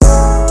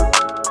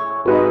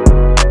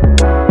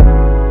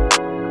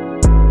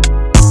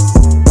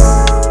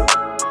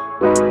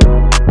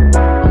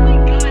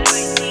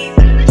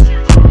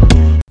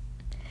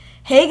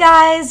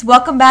guys,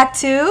 welcome back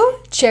to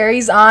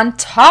Cherries on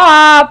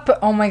Top.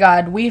 Oh my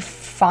god, we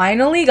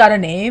finally got a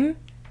name.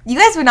 You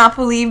guys would not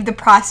believe the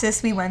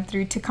process we went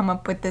through to come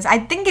up with this. I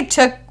think it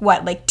took,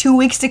 2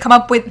 weeks to come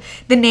up with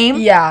the name?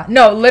 Yeah,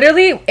 no,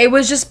 literally, it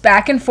was just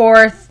back and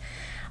forth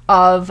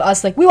of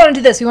us, like, we want to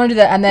do this, we want to do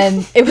that, and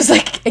then it was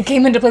like, it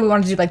came into play, we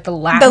wanted to do, like, the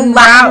Latin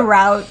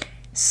route.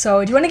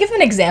 So, do you want to give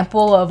an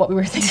example of what we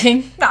were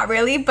thinking? Not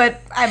really, but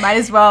I might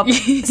as well.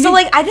 So,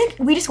 I think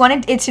we just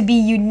wanted it to be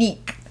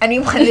unique. And we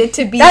wanted it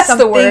to be That's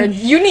something... the word,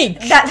 unique.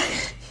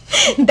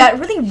 That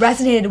really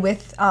resonated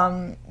with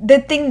the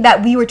thing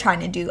that we were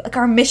trying to do, like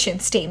our mission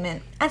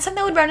statement. And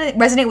something that would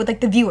resonate with,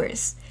 the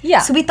viewers. Yeah.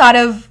 So we thought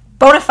of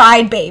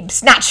Bonafide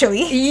Babes,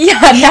 naturally. Yeah,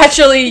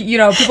 naturally,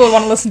 people would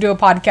want to listen to a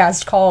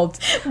podcast called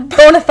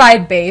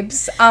Bonafide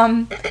Babes.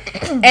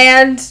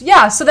 And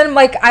yeah, so then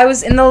I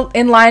was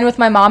in line with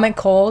my mom at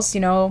Kohl's,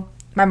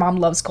 my mom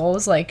loves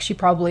Kohl's. She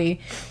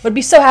probably would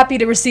be so happy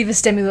to receive a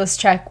stimulus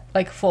check,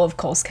 full of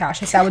Kohl's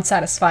cash. That would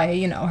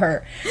satisfy,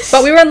 her.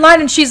 But we were in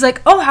line and she's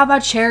like, oh, how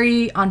about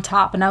cherry on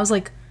top? And I was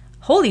like,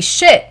 holy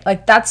shit.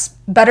 That's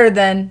better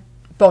than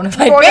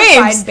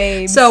Bonafide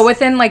Babes. So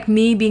within,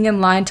 me being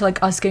in line to,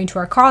 us getting to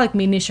our car,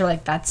 me and Nisha were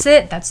like, that's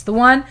it. That's the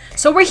one.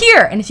 So we're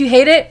here. And if you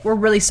hate it, we're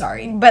really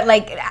sorry. But,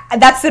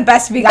 that's the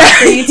best we got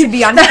for you, to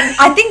be honest.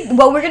 I think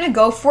what we're going to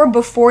go for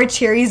before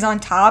cherries on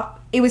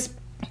top, it was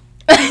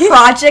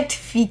Project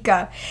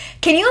Fika.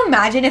 Can you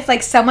imagine if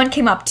someone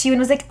came up to you and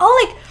was like,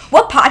 oh,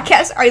 what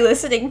podcast are you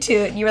listening to?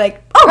 And you were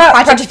like, oh,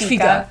 Project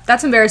Fika.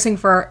 That's embarrassing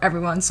for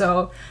everyone,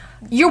 so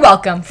you're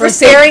welcome for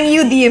sparing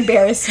you the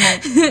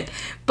embarrassment.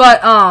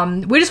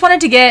 But we just wanted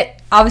to get,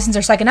 obviously since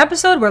our second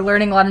episode, we're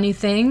learning a lot of new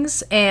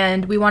things,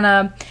 and we want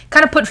to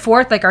kind of put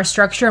forth our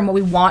structure and what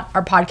we want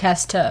our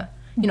podcast to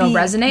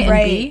resonate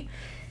and be.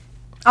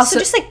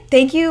 Also,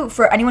 thank you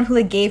for anyone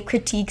who gave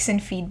critiques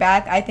and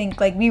feedback. I think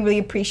we really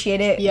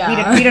appreciate it.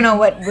 Yeah. We don't know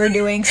what we're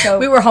doing, so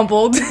we were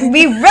humbled.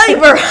 We really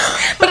were.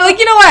 But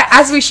you know what?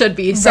 As we should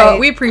be. So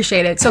we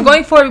appreciate it. So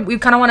going forward, we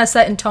kind of want to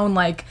set in tone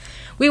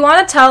we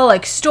want to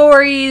tell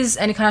stories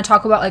and kind of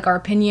talk about our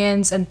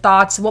opinions and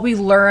thoughts, what we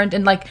learned,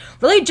 and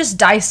really just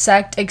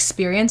dissect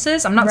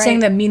experiences. I'm not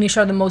saying that me and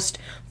Nisha are the most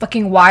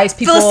fucking wise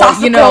people.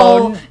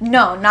 Philosophical.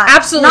 No, not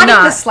absolutely not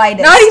even the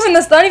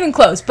slightest. Not even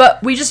close.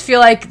 But we just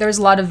feel there's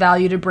a lot of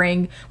value to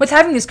bring with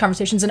having these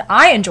conversations, and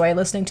I enjoy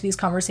listening to these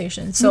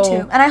conversations. So, me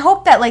too. And I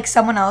hope that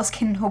someone else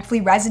can hopefully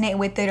resonate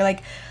with it, or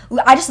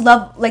I just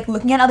love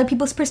looking at other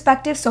people's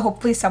perspectives, so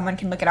hopefully someone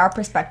can look at our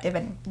perspective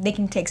and they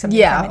can take something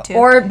from it too.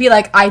 Or be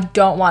I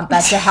don't want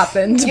that to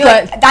happen.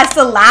 But that's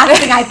the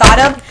last thing I thought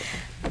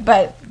of.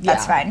 But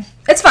that's fine.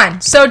 It's fine.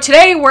 So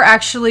today we're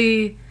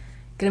actually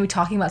gonna be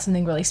talking about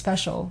something really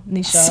special,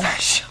 Nisha.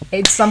 Special.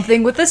 It's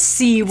something with a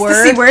C word.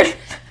 The C word.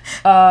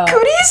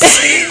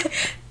 Cooties?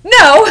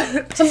 No,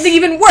 something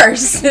even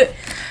worse.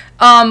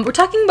 We're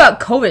talking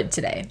about COVID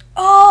today.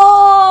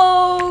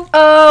 Oh,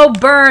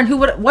 burn.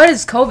 What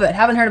is COVID?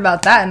 Haven't heard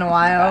about that in a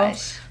while.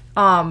 Gosh.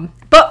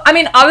 But I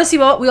mean, obviously,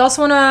 we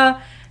also want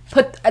to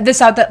put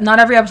this out that not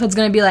every episode's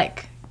going to be I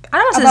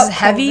don't know if this is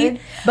heavy, COVID.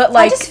 but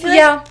I just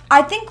feel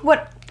I think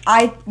what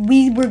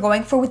we were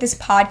going for with this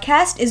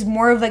podcast is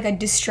more of a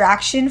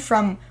distraction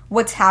from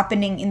what's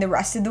happening in the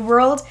rest of the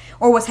world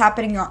or what's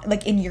happening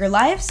in your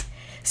lives.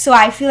 So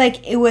I feel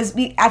it was,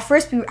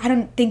 I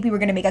don't think we were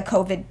going to make a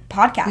COVID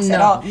podcast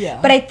at all.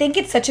 Yeah. But I think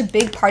it's such a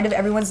big part of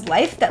everyone's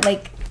life that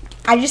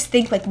I just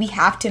think we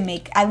have to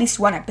make at least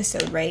one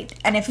episode, right?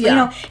 And if,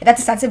 if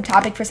that's a sensitive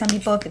topic for some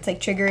people, if it's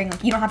triggering,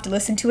 you don't have to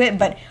listen to it.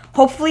 But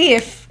hopefully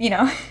if,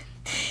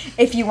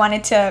 if you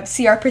wanted to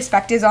see our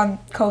perspectives on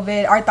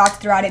COVID, our thoughts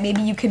throughout it,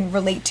 maybe you can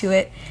relate to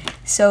it.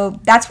 So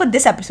that's what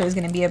this episode is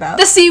going to be about.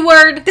 The C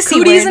word. The C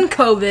Cooties word. and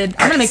COVID.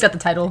 I'm going to make that the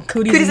title.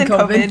 Cooties and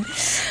COVID.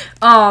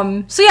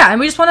 So yeah, and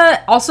we just want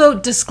to also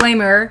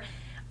disclaimer,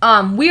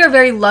 we are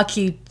very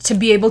lucky to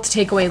be able to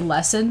take away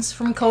lessons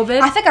from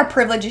COVID. I think our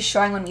privilege is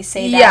showing when we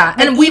say that. Yeah,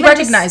 and we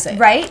recognize it.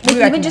 Right?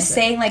 Even just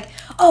saying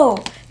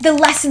the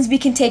lessons we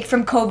can take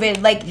from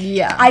COVID.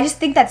 Yeah. I just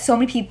think that so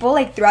many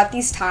people, throughout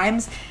these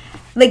times,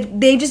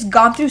 they've just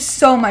gone through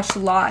so much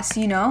loss,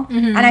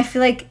 Mm-hmm. And I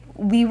feel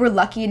we were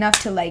lucky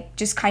enough to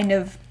just kind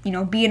of,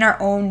 be in our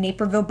own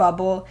Naperville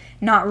bubble,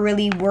 not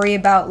really worry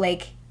about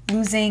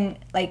losing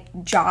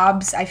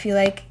jobs, I feel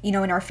in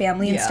our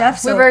family and stuff.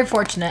 So we're very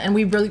fortunate, and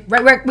we really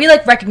we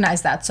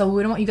recognize that. So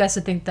we don't want you guys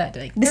to think that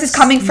this is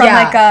coming from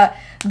a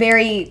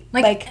very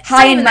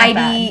high and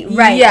mighty,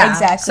 right? Yeah,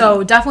 exactly.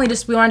 So definitely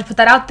we wanted to put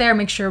that out there,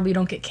 make sure we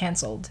don't get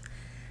canceled.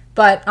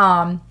 But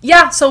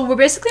so we're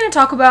basically gonna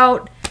talk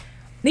about,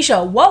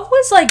 Nisha, what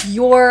was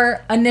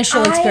your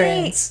initial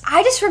experience?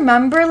 I just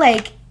remember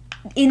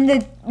in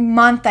the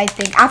month, I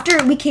think,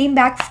 after we came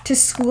back to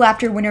school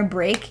after winter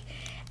break,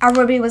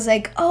 everybody was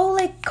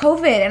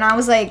COVID, and I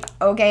was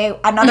okay,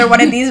 another one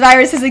of these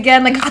viruses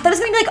again. I thought it was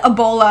gonna be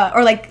Ebola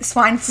or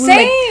swine flu.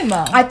 Same.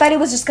 I thought it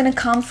was just gonna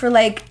come for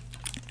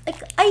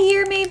a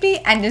year maybe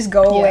and just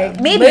go away.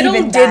 Maybe little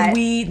even did that.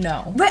 we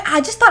know. But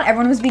I just thought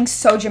everyone was being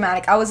so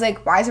dramatic. I was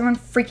why is everyone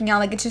freaking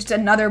out? It's just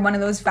another one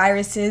of those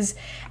viruses.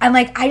 And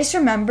I just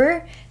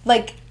remember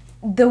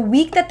the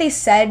week that they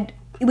said,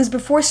 it was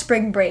before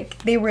spring break,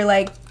 they were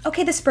like,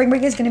 okay, the spring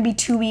break is going to be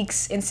 2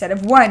 weeks instead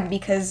of 1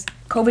 because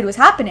COVID was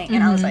happening.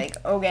 And I was like,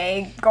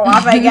 okay, go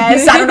off, I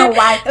guess. I don't know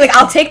why. Like,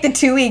 I'll take the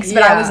 2 weeks,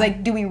 but I was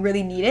like, do we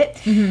really need it?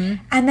 And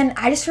then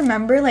I just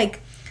remember, like,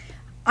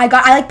 I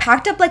like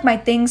packed up like my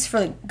things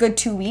for like good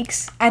 2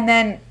 weeks, and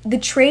then the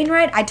train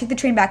ride, I took the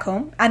train back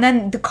home, and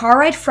then the car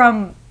ride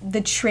from the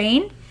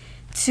train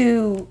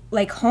to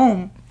like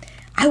home,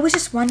 I was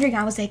just wondering,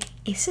 I was like,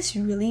 is this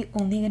really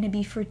only gonna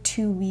be for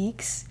 2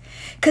 weeks?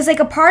 Because like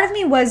a part of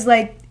me was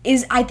like,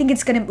 I think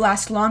it's gonna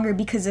last longer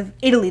because of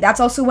Italy. That's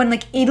also when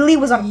like Italy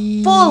was on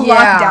full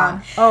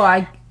lockdown.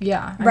 I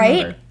right?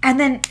 remember. And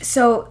then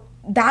so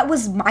that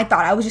was my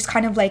thought. I was just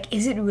kind of like,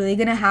 is it really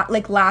gonna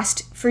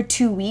last for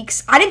 2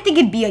 weeks? I didn't think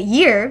it'd be a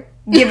year,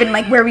 given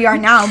like where we are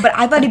now, but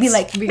I thought it'd be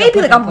like maybe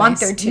like a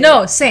month or two.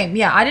 No, same.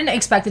 Yeah, I didn't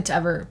expect it to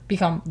ever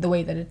become the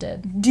way that it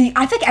did.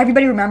 I think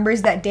everybody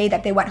remembers that day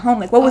that they went home.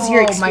 Like, what was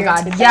your experience? Oh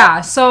my god, yeah.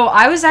 So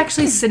I was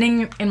actually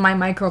sitting in my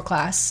micro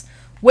class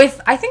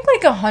with I think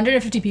like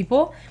 150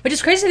 people, which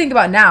is crazy to think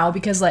about now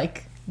because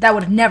like that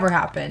would have never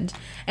happened.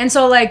 And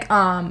so like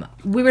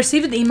we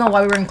received an email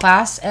while we were in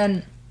class,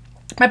 and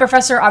my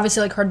professor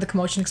obviously like heard the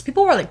commotion because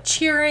people were like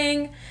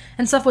cheering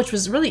and stuff, which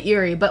was really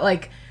eerie. But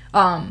like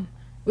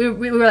we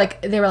were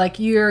like, they were like,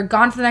 you're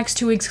gone for the next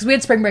 2 weeks because we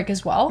had spring break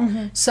as well.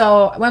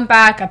 So I went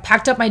back, I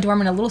packed up my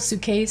dorm in a little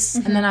suitcase,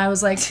 and then I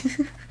was like,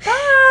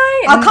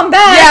 bye, I'll come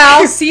back. Yeah,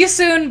 I'll see you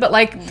soon. But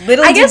like,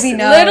 little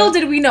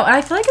did we know. And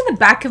I feel like in the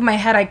back of my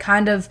head, I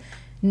kind of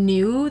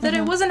knew that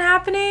it wasn't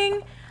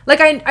happening. Like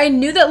I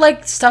knew that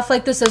like stuff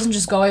like this doesn't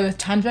just go away with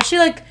time, especially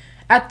like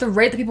at the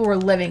rate that people were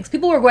living. 'Cause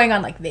people were going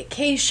on like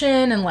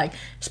vacation and like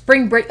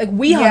spring break. Like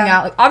we hung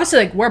out. Like obviously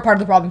like we're part of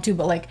the problem too,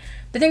 but like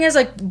the thing is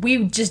like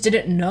we just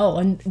didn't know,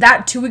 and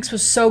that 2 weeks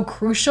was so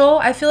crucial,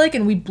 I feel like,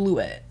 and we blew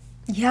it.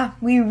 Yeah,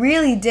 we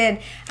really did.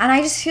 And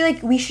I just feel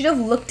like we should have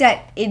looked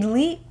at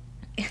Italy.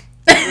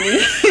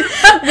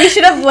 We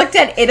should have looked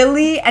at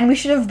Italy, and we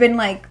should have been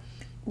like,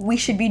 we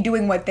should be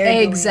doing what they're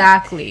doing.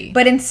 Exactly.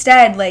 But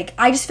instead, like,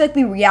 I just feel like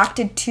we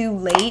reacted too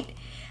late.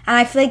 And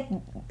I feel like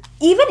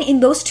even in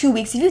those 2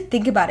 weeks, if you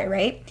think about it,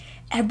 right?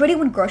 Everybody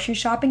went grocery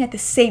shopping at the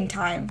same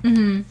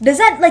time. Does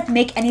that, like,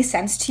 make any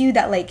sense to you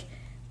that, like,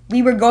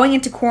 we were going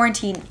into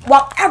quarantine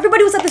while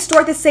everybody was at the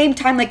store at the same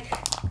time? Like,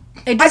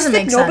 it doesn't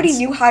make sense. Nobody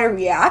knew how to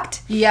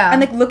react. Yeah. And,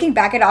 like, looking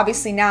back at,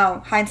 obviously now,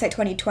 hindsight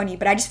 2020,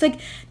 but I just feel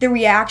like the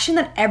reaction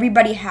that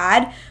everybody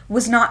had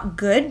was not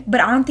good, but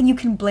I don't think you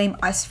can blame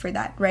us for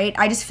that, right?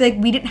 I just feel like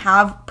we didn't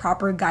have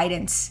proper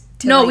guidance.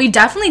 We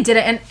definitely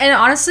didn't. And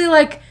honestly,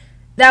 like,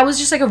 that was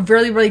just, like, a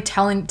really, really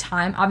telling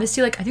time.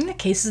 Obviously, like, I think the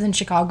cases in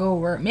Chicago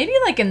were maybe,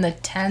 like, in the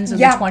 10s or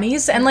the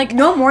 20s. And, like...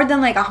 No more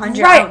than, like,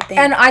 100, right. I don't think.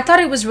 And I thought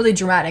it was really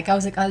dramatic. I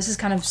was like, oh, this is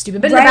kind of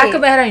stupid. But in the back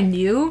of my head, I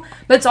knew.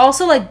 But it's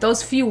also, like,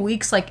 those few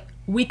weeks, like...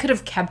 we could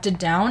have kept it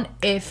down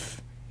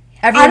if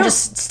everyone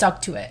just stuck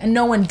to it, and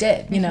no one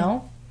did, you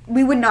know?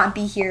 We would not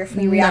be here if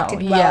we reacted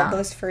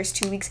those first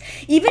 2 weeks.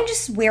 Even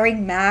just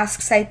wearing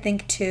masks, I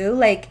think, too.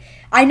 Like,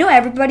 I know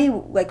everybody,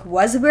 like,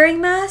 was wearing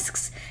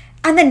masks,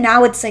 and then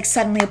now it's, like,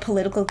 suddenly a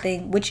political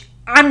thing, which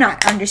I'm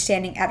not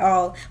understanding at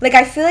all. Like,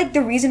 I feel like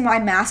the reason why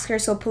masks are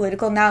so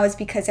political now is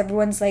because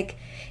everyone's, like,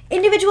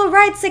 individual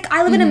rights, like,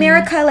 I live in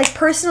America, like,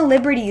 personal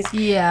liberties.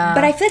 Yeah.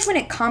 But I feel like when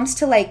it comes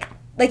to, like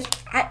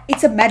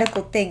it's a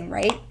medical thing,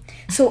 right?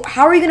 So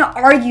how are you going to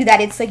argue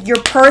that it's, like,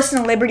 your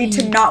personal liberty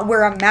to not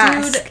wear a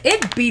mask? Dude,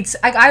 it beats...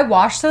 Like, I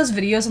watch those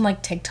videos on,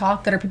 like,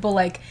 TikTok that are people,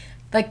 like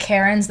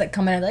Karens that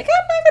come in and, like,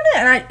 I'm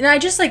not gonna... And I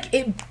just, like,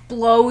 it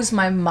blows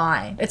my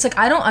mind. It's, like,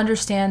 I don't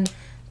understand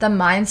the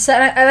mindset.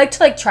 And I like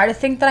to, like, try to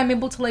think that I'm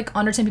able to, like,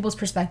 understand people's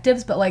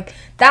perspectives, but, like,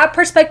 that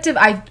perspective,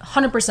 I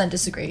 100%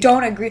 disagree.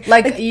 Don't agree.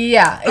 Like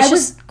yeah, it's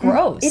just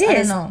gross. It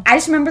is. I don't know. I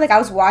just remember, like, I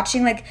was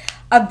watching, like,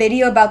 a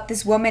video about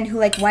this woman who,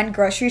 like, went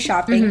grocery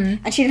shopping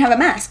and she didn't have a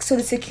mask. So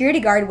the security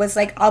guard was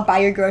like, I'll buy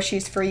your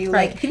groceries for you.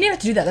 Right. Like, he didn't have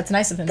to do that. That's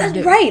nice of him to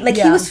do. Right. Like,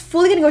 he was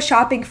fully going to go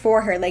shopping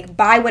for her. Like,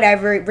 buy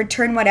whatever,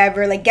 return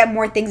whatever, like, get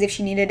more things if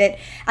she needed it.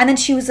 And then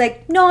she was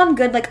like, no, I'm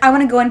good. Like, I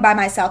want to go in by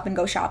myself and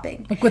go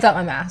shopping. Like, without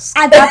my mask.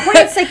 At that point,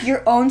 it's, like,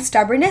 your own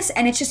stubbornness,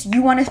 and it's just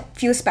you want to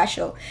feel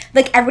special.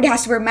 Like, everybody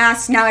has to wear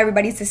masks. Now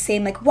everybody's the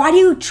same. Like, why do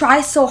you try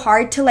so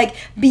hard to, like,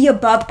 be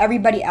above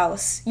everybody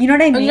else? You know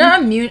what I mean? You're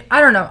not immune. I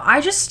don't know.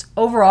 I just,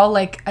 overall,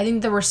 like, I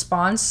think the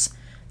response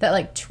that,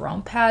 like,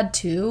 Trump had,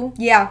 too.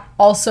 Yeah.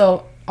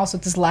 Also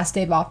this last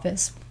day of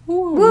office.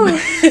 Woo.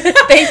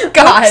 Thank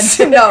God.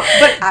 No,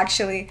 but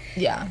actually.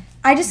 Yeah.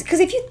 I just, because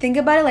if you think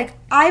about it, like,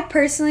 I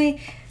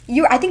personally,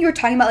 I think you were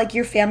talking about, like,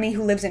 your family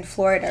who lives in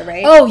Florida,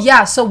 right? Oh,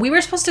 yeah. So we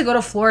were supposed to go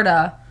to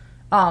Florida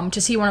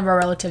to see one of our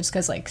relatives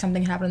because, like,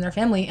 something happened in their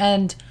family.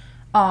 And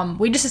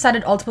we just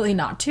decided ultimately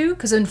not to,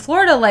 because in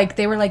Florida, like,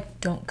 they were like,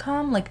 don't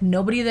come, like,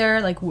 nobody there,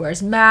 like,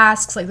 wears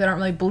masks, like, they don't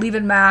really believe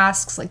in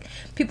masks, like,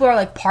 people are,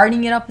 like,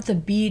 partying it up at the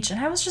beach,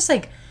 and I was just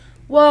like,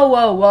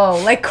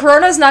 whoa, like,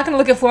 Corona's not gonna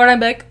look at Florida and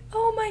be like,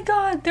 oh my my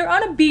god, they're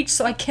on a beach,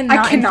 so I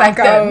cannot infect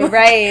go, them.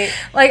 Right.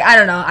 Like, I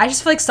don't know. I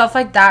just feel like stuff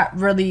like that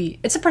really,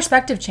 it's a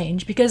perspective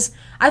change, because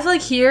I feel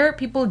like here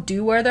people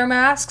do wear their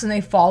masks and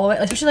they follow it,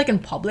 especially like in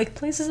public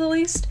places at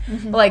least.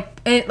 Mm-hmm.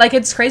 But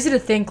it's crazy to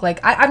think,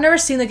 like, I've never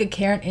seen like a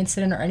Karen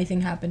incident or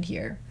anything happen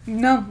here.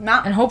 No,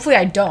 not. And hopefully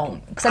I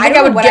don't, because I think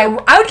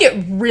I would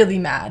get really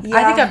mad. Yeah.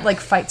 I think I'd like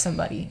fight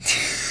somebody.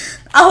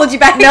 I'll hold you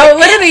back. No,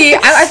 literally,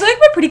 I feel like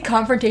I'm a pretty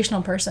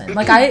confrontational person.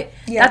 Like,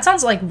 that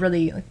sounds like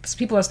really, like,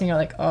 people listening are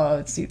like, oh,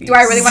 it's Suthi. Do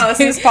I really want to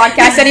listen to this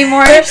podcast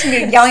anymore?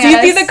 Yelling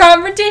at us. Suthi the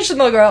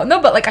confrontational girl. No,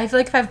 but, like, I feel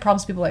like if I have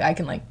problems with people, like, I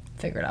can, like,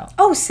 figure it out.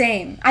 Oh,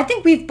 same. I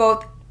think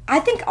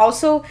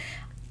also,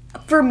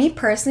 for me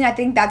personally, I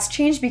think that's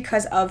changed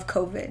because of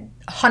COVID.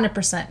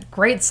 100%.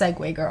 Great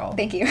segue, girl.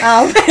 Thank you.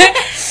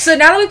 So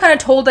now that we've kind of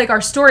told, like,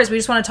 our stories, we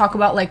just want to talk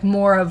about, like,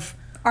 more of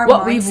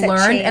what we've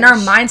learned and our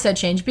mindset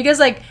change. Because,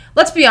 like,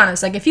 let's be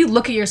honest, like, if you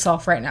look at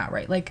yourself right now,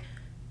 right, like,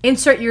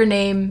 insert your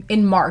name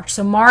in March,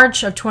 so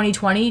March of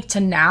 2020 to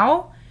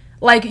now,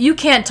 like, you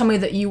can't tell me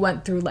that you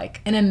went through,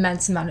 like, an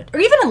immense amount of, or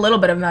even a little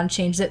bit of amount of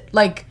change that,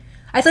 like,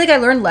 I feel like I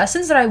learned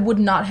lessons that I would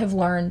not have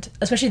learned,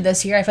 especially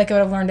this year. I feel like I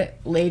would have learned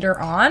it later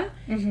on,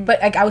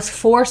 but, like, I was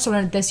forced to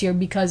learn it this year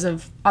because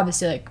of,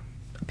 obviously, like,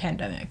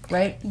 pandemic,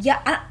 right?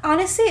 Yeah,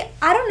 honestly,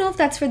 I don't know if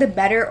that's for the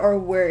better or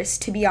worse,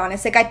 to be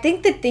honest. Like, I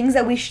think the things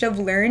that we should have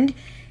learned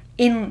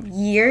in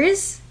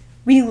years,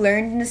 we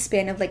learned in the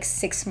span of, like,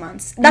 6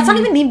 months. That's not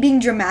even me being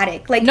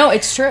dramatic. Like, no,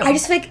 it's true. I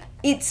just feel like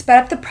it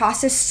sped up the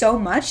process so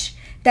much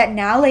that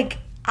now, like,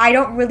 I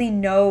don't really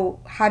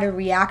know how to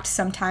react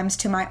sometimes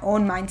to my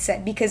own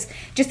mindset, because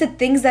just the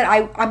things that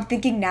I'm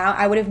thinking now,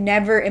 I would have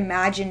never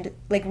imagined,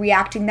 like,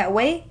 reacting that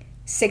way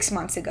 6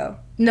 months ago.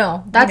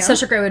 No, that's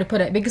such a great way to put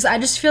it, because I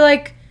just feel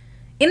like,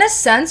 in a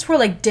sense, we're,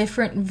 like,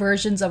 different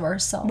versions of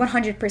ourselves.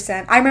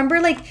 100%. I remember,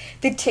 like,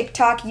 the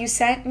TikTok you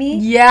sent me.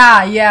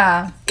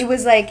 Yeah. It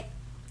was, like,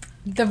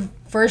 the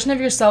version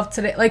of yourself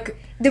today, like,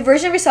 the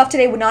version of yourself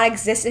today would not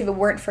exist if it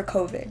weren't for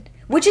COVID,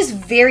 which is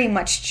very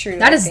much true.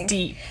 That is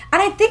deep.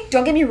 And I think,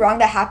 don't get me wrong,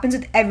 that happens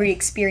with every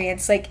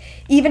experience. Like,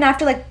 even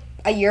after, like,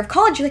 a year of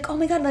college, you're like, oh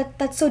my god,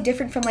 that's so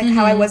different from, like,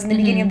 how I was in the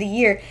beginning of the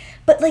year.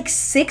 But, like,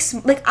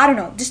 I don't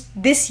know, just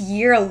this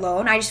year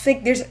alone, I just feel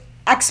like there's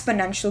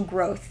exponential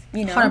growth,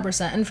 you know?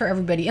 100%, and for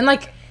everybody. And,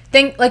 like,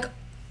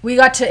 we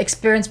got to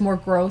experience more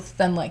growth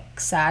than, like,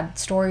 sad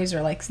stories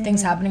or, like,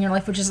 things happening in our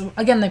life, which is,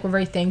 again, like, we're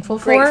very thankful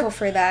for. Grateful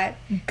for that.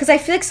 Because I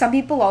feel like some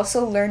people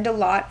also learned a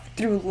lot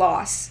through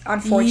loss,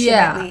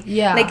 unfortunately.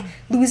 Yeah. Like,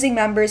 losing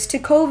members to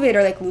COVID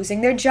or, like,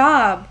 losing their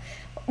job.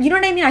 You know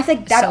what I mean? I feel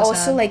like that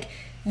also, sad. Like,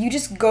 you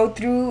just go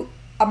through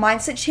a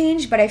mindset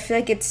change, but I feel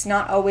like it's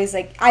not always,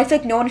 like, I feel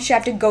like no one should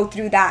have to go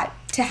through that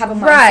to have a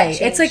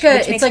mindset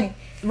change.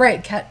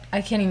 Right.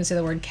 I can't even say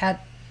the word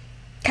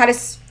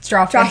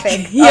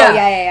catastrophic.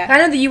 Yeah. I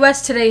know the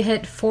U.S. today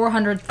hit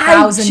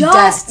 400,000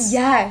 deaths.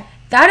 Yeah.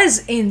 That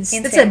is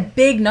insane. That's a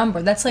big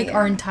number. That's, like,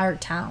 our entire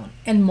town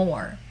and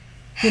more.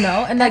 You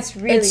know? And that's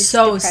really it's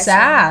so depressing.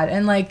 Sad.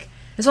 And, like,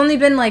 it's only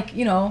been, like,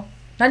 you know,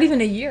 not even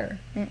a year.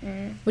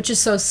 Which is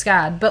so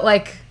sad. But,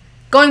 like,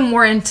 going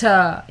more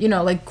into, you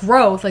know, like,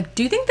 growth, like,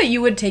 do you think that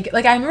you would take it?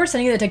 Like, I remember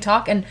sending you the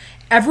TikTok, and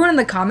everyone in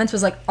the comments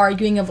was, like,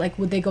 arguing of, like,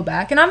 would they go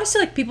back? And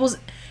obviously, like, people's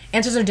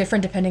answers are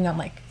different depending on,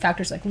 like,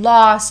 factors like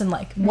loss and,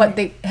 like, what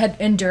they had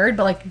endured.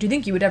 But, like, do you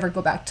think you would ever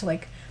go back to,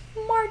 like,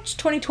 March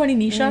 2020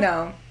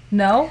 Nisha?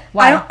 No?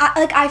 Why?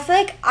 I feel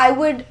like I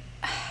would,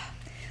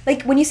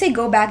 like, when you say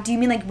go back, do you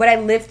mean, like, would I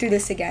live through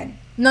this again?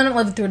 No, not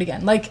live through it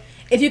again. Like,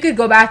 if you could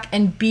go back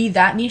and be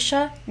that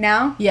Nisha.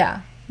 Now?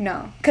 Yeah.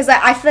 No. Because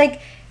I feel like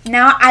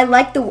now I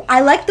like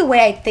the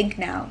way I think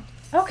now.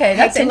 Okay,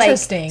 that's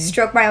interesting. Like,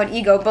 stroke my own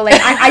ego, but,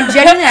 like, I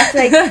genuinely I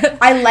feel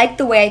like I like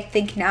the way I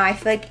think now. I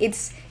feel like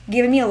it's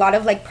given me a lot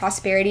of, like,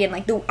 prosperity, and,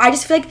 like, I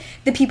just feel like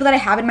the people that I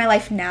have in my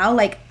life now,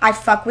 like, I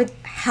fuck with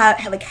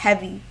like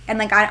heavy, and,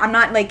 like, I'm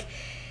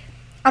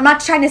not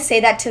trying to say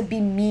that to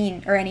be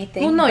mean or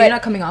anything. Well, no, you're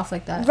not coming off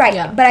like that. Right.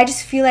 Yeah. But I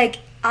just feel like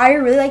I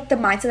really like the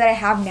mindset that I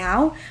have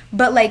now,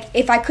 but, like,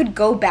 if I could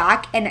go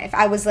back and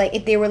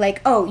if they were like,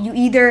 oh, you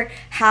either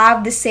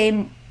have the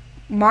same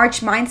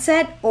March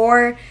mindset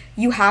or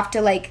you have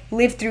to, like,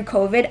 live through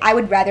COVID, I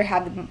would rather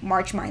have the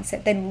March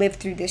mindset than live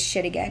through this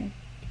shit again.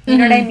 You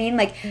know what I mean?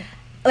 Like,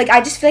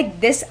 I just feel like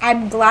this,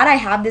 I'm glad I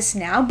have this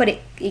now, but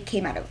it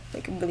came at a,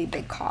 like, a really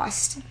big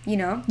cost, you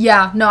know?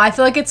 Yeah, no, I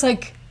feel like it's,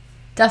 like,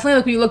 definitely,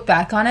 like, when you look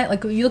back on it,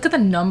 like, when you look at the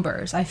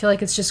numbers, I feel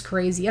like it's just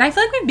crazy. And I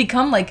feel like we've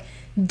become, like,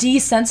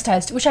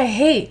 desensitized, which I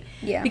hate.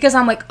 Yeah. Because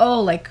I'm like, oh,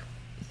 like,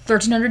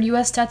 1,300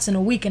 U.S. deaths in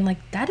a week, and,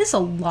 like, that is a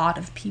lot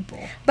of people.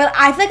 But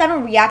I feel like I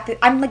don't react,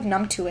 I'm, like,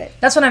 numb to it.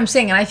 That's what I'm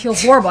saying, and I feel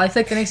horrible. I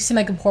feel like that makes me seem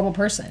like a horrible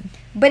person.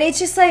 But it's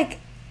just, like,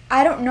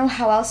 I don't know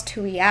how else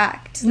to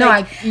react. No,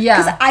 like, yeah.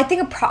 Because I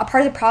think a part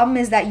of the problem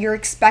is that you're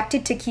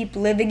expected to keep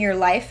living your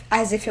life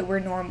as if it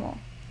were normal.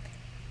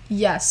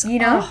 Yes. You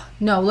know? Oh,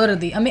 no,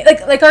 literally. I mean,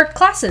 like our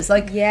classes,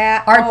 like,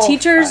 yeah. Our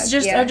teachers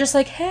are just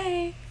like,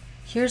 hey,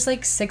 here's,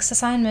 like, 6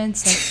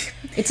 assignments. Like,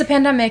 it's a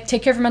pandemic.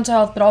 Take care of your mental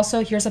health, but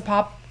also here's a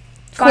pop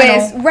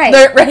quiz. Final.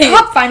 Right. Right.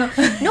 Pop final.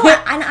 No,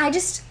 and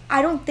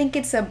I don't think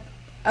it's a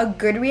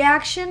good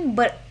reaction,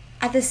 but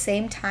at the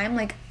same time,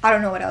 like, I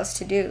don't know what else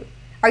to do.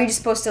 Are you just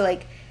supposed to,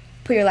 like,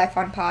 put your life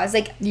on pause?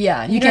 Like,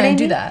 yeah, you can't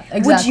do that.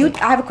 Exactly.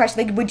 I have a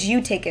question. Like, would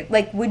you take it?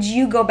 Like, would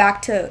you go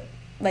back to,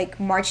 like,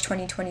 March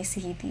 2020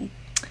 Sahiti?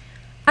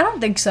 I don't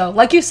think so.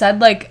 Like you said,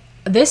 like,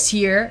 this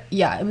year,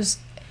 yeah, it was...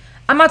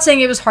 I'm not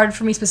saying it was hard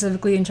for me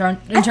specifically in terms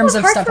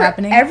of stuff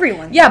happening.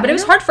 Everyone. Yeah, but it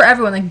was hard for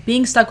everyone. Like,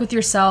 being stuck with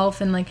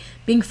yourself and, like,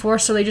 being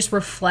forced to really just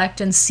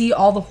reflect and see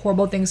all the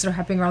horrible things that are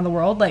happening around the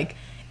world. Like,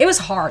 it was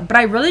hard. But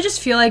I really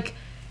just feel like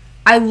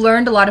I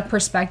learned a lot of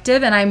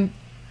perspective, and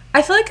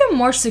I feel like I'm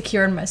more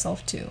secure in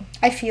myself, too.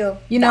 I feel.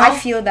 You know? I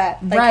feel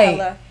that. Like, right.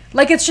 hella.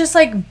 Like, it's just,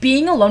 like,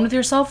 being alone with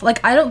yourself.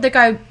 Like, I don't think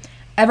I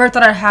ever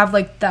thought I'd have,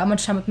 like, that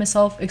much time with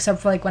myself,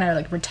 except for, like, when I,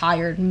 like,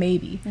 retired,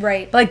 maybe.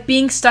 Right. But, like,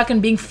 being stuck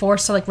and being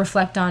forced to, like,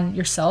 reflect on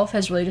yourself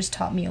has really just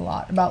taught me a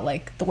lot about,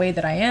 like, the way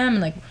that I am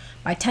and, like,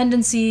 my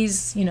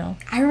tendencies, you know.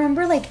 I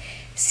remember, like,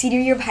 senior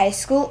year of high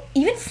school,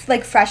 even,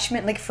 like,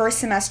 first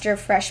semester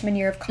of freshman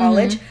year of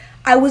college,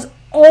 I was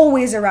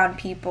always around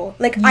people.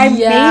 Like, I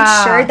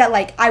made sure that,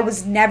 like, I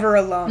was never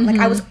alone. Like,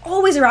 I was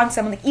always around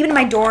someone. Like, even in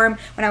my dorm,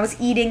 when I was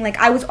eating, like,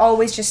 I was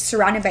always just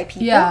surrounded by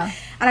people. Yeah.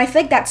 And I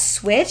feel like that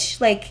switch,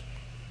 like,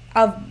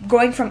 of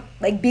going from,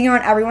 like, being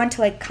around everyone to,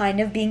 like, kind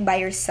of being by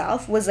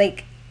yourself was,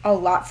 like, a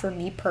lot for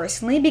me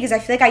personally, because I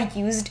feel like I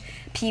used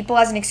people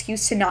as an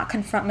excuse to not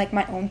confront, like,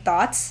 my own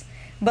thoughts.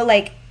 But,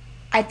 like,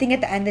 I think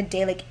at the end of the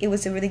day, like, it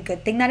was a really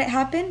good thing that it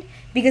happened,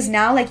 because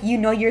now, like, you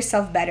know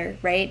yourself better,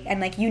 right? And,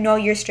 like, you know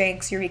your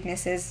strengths, your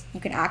weaknesses, you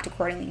can act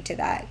accordingly to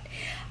that.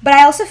 But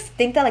I also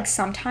think that, like,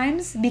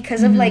 sometimes,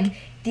 because of, like,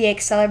 the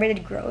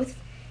accelerated growth,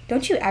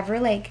 don't you ever,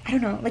 like, I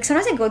don't know, like,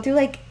 sometimes I go through,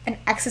 like, an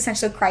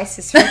existential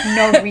crisis for, like,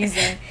 no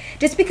reason.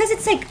 Just because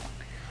it's, like,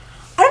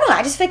 I don't know,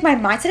 I just feel like my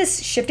mindset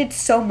has shifted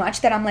so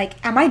much that I'm, like,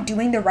 am I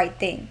doing the right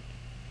thing?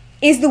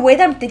 Is the way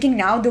that I'm thinking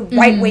now the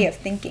right way of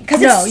thinking?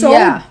 Because it's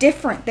so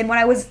different than what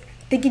I was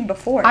thinking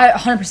before. I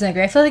 100%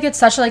 agree. I feel like it's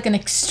such, like, an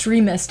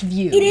extremist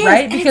view, it is,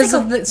 right? Because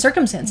like of the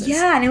circumstances.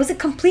 Yeah, and it was a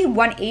complete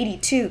 180,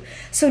 too.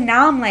 So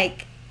now I'm,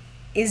 like,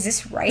 is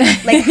this right?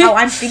 Like, how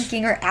I'm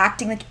thinking or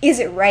acting, like, is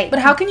it right? But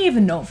how can you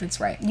even know if it's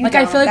right? Like,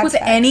 I feel like with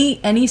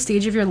any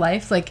stage of your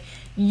life, like,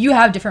 you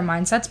have different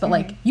mindsets, but,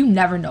 like, you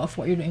never know if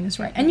what you're doing is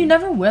right. And you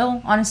never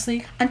will,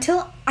 honestly.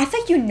 Until, I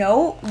think you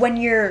know when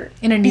you're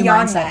in a new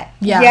beyond mindset. That.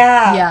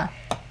 Yeah.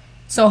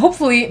 So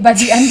hopefully by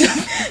the end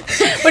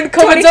of when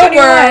COVID's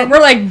over, we're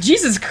like,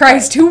 Jesus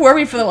Christ, who were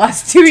we for the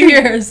last 2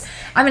 years?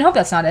 I mean, I hope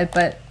that's not it,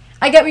 but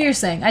I get what you're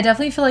saying. I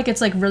definitely feel like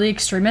it's, like, really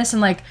extremist,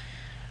 and, like,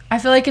 I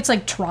feel like it's,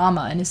 like,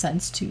 trauma in a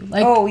sense, too.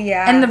 Like, oh,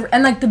 yeah.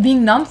 And like, the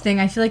being numb thing,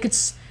 I feel like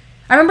it's...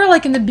 I remember,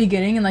 like, in the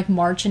beginning, in, like,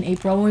 March and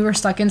April, when we were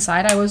stuck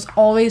inside, I was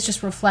always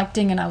just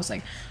reflecting, and I was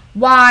like,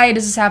 why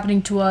is this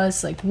happening to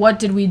us? Like, what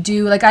did we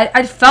do? Like,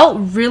 I felt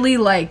really,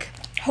 like...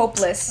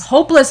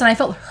 hopeless, and I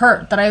felt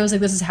hurt that I was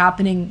like, this is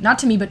happening, not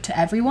to me, but to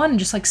everyone, and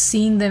just, like,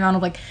 seeing the amount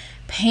of, like,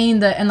 pain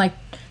that... And, like,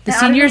 the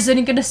seniors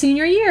didn't get a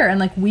senior year, and,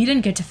 like, we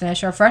didn't get to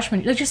finish our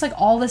freshman year. Like, just, like,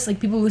 all this, like,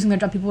 people losing their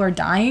job, people are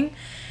dying.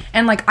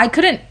 And, like, I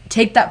couldn't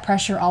take that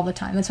pressure all the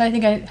time. That's why I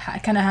think I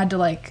kind of had to,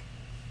 like,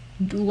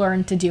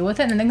 learn to deal with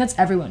it. And I think that's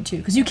everyone, too.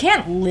 Because you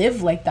can't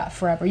live like that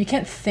forever. You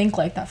can't think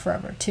like that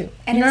forever, too.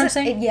 And you know what I'm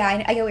saying? Yeah,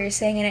 I get what you're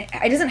saying.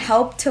 And it doesn't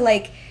help to,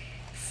 like,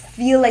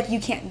 feel like you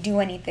can't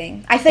do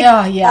anything. I think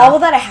all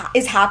of that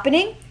is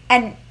happening,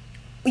 and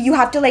you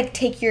have to, like,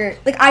 take your...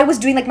 Like, I was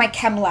doing, like, my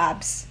chem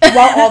labs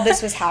while all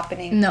this was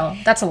happening. No,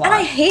 that's a lot. And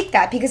I hate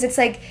that, because it's,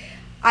 like...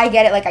 I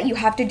get it, like, you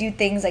have to do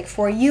things, like,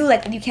 for you,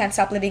 like, you can't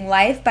stop living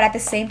life, but at the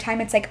same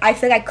time, it's, like, I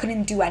feel like I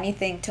couldn't do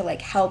anything to,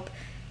 like, help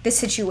the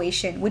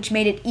situation, which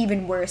made it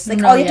even worse.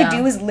 Like, all you have to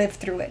do is live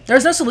through it.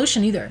 There's no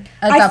solution either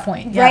at that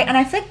point. Right, and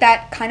I feel like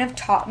that kind of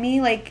taught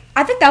me, like,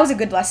 I think that was a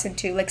good lesson,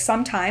 too. Like,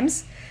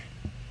 sometimes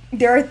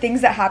there are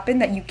things that happen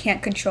that you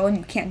can't control and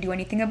you can't do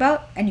anything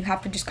about, and you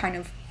have to just kind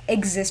of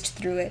exist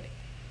through it.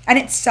 And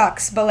it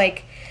sucks, but,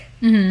 like...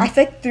 I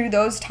think through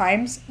those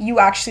times, you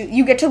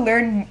get to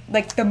learn,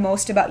 like, the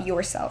most about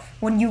yourself.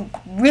 When you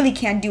really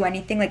can't do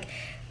anything, like,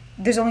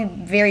 there's only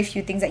very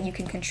few things that you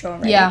can control,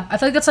 right? Yeah, I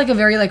feel like that's, like, a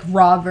very, like,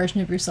 raw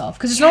version of yourself.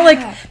 Because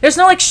there's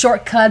no, like,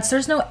 shortcuts,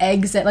 there's no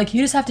exit. Like,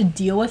 you just have to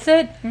deal with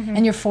it,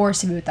 and you're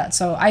forced to be with that.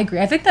 So, I agree.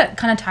 I think that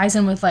kind of ties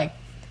in with, like,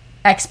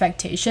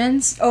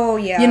 expectations. Oh,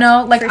 yeah. You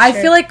know? Like, I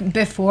feel like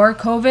before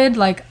COVID,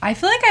 like, I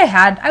feel like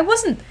I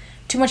wasn't...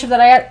 too much of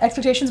that I had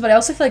expectations, but I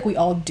also feel like we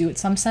all do in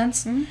some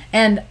sense.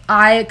 And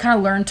I kind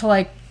of learned to,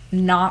 like,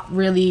 not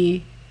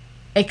really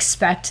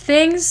expect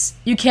things.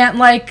 You can't,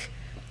 like,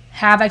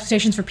 have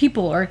expectations for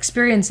people or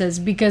experiences,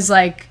 because,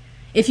 like,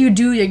 if you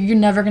do, you're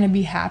never going to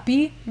be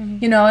happy,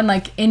 you know? And,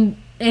 like, in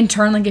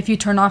turn, like, if you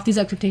turn off these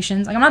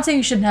expectations, like, I'm not saying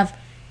you shouldn't have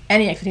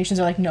any expectations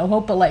or, like, no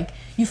hope, but, like,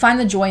 you find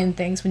the joy in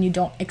things when you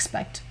don't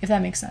expect, if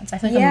that makes sense. I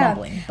feel like I'm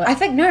mumbling, but I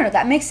think no,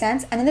 that makes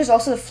sense. And then there's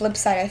also the flip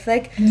side. I feel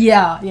like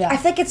I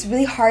think it's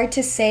really hard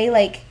to say,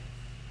 like,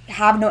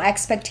 have no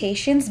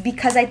expectations,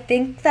 because I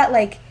think that,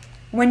 like,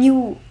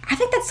 I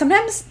think that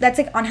sometimes that's,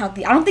 like,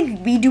 unhealthy. I don't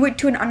think we do it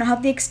to an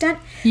unhealthy extent,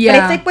 but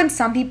I think when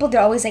some people,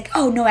 they're always like,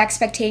 oh, no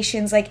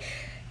expectations, like,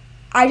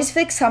 I just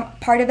feel like some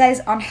part of that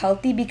is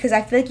unhealthy because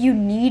I feel like you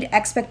need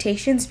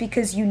expectations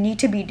because you need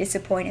to be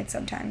disappointed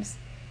sometimes.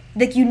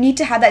 Like, you need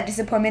to have that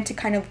disappointment to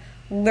kind of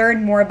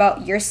learn more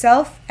about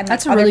yourself and like,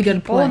 that's a really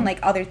good point. And like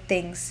other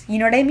things. You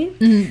know what I mean?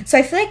 Mm-hmm. So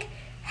I feel like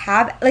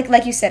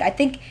like you said, I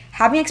think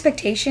having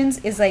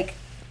expectations is like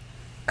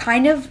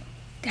kind of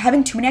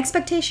having too many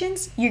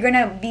expectations. You're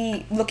gonna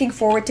be looking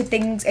forward to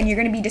things and you're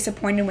gonna be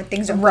disappointed when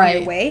things don't go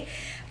your way.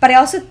 But I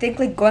also think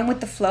like going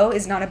with the flow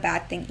is not a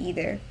bad thing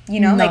either.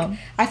 You know, like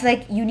I feel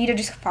like you need to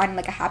just find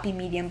like a happy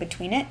medium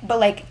between it. But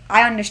like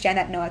I understand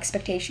that no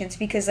expectations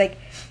because like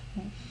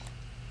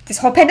this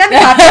whole pandemic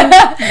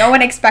happened, no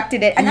one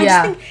expected it, and I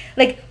just think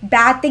like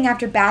bad thing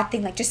after bad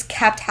thing like just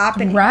kept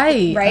happening.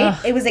 Right.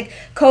 Ugh. It was like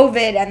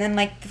COVID, and then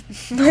like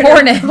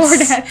Hornets,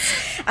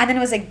 and then it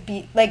was like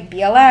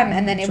BLM,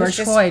 and then it was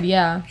just Floyd,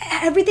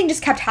 everything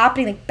just kept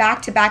happening like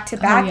back to back to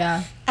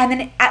back. And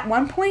then at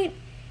one point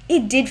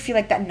it did feel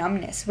like that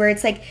numbness where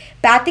it's like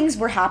bad things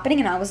were happening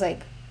and I was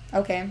like,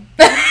 okay.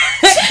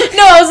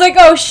 No, I was like,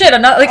 oh shit.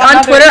 I'm not like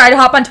on Twitter. I'd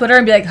hop on Twitter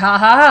and be like, ha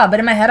ha ha. But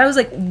in my head, I was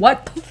like,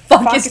 what the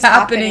fuck is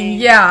happening?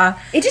 Yeah.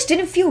 It just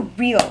didn't feel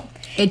real.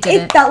 It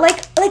didn't. It felt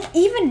like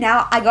even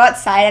now I go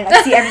outside and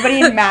I see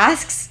everybody in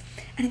masks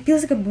and it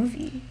feels like a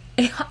movie.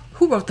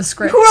 Who wrote the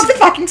script? Who wrote the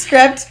fucking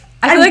script?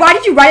 And like, why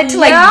did you write it to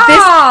like this?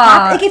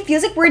 Like it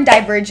feels like we're in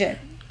Divergent.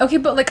 Okay,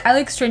 but like I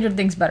like Stranger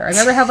Things better. I'd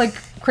rather have like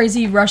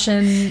crazy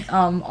Russian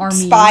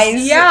armies.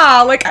 Spies.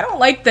 Yeah, like I don't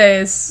like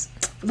this.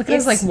 Look at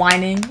us like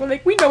whining. We're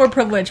like, we know we're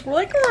privileged. We're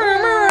like,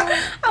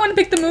 I want to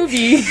pick the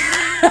movie.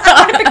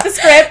 I want to pick the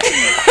script.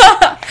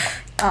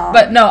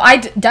 But no, I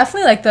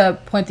definitely like the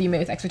point that you made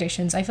with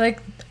expectations. I feel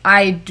like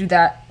I do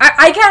that.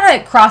 I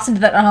kind of cross into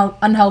that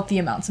unhealthy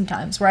amount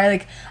sometimes where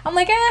I'm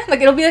like,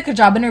 like it'll be like a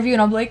job interview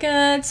and I'll be like,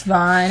 it's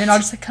fine. And I'll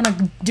just like kind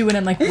of do it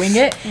and like wing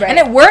it. Right. And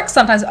it works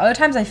sometimes. Other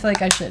times I feel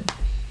like I should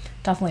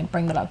definitely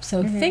bring that up.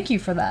 So thank you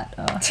for that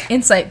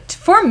insight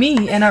for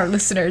me and our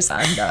listeners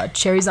on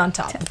Cherries on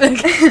Top.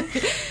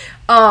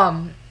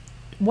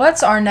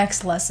 What's our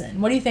next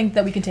lesson? What do you think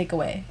that we can take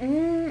away?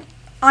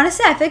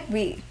 Honestly, I think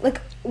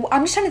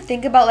I'm just trying to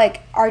think about like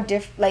our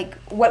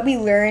what we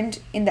learned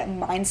in that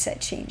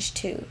mindset change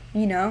too,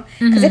 you know?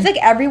 Because I feel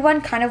like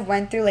everyone kind of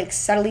went through like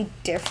subtly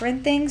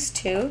different things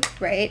too,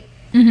 right?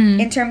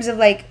 In terms of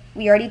like,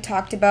 we already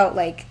talked about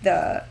like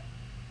the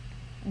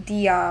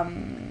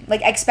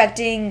like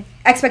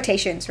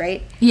expectations,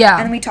 right? Yeah.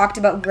 And then we talked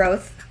about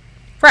growth.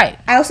 Right.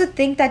 I also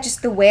think that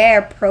just the way I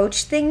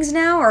approach things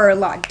now are a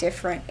lot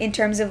different in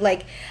terms of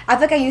like, I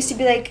feel like I used to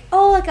be like,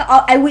 oh, like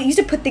I used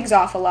to put things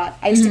off a lot.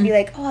 I used to be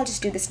like, oh, I'll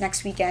just do this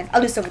next weekend.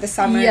 I'll do this over the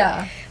summer.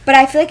 Yeah. But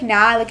I feel like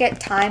now I look at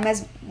time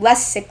as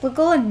less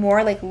cyclical and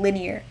more like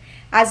linear.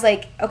 As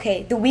like,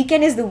 okay, the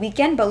weekend is the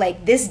weekend, but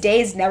like this day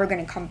is never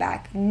going to come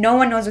back. No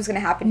one knows what's going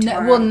to happen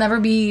tomorrow. It will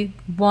never be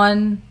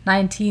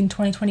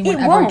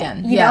 1/19/2021 ever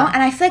again. You know?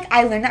 And I feel like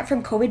I learned that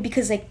from COVID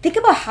because like, think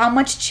about how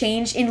much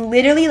changed in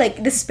literally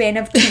like the span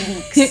of 2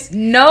 weeks.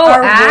 No,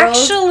 our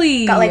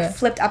actually. got like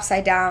flipped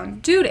upside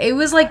down. Dude, it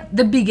was like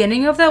the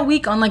beginning of that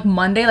week on like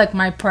Monday, like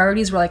my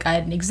priorities were like I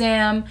had an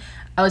exam,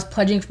 I was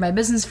pledging for my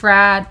business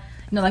frat.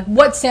 You know, like,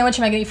 what sandwich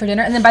am I going to eat for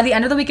dinner? And then by the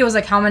end of the week, it was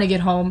like, how am I going to get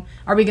home?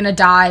 Are we going to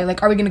die?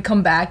 Like, are we going to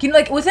come back? You know,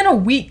 like, within a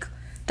week,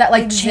 that,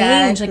 like,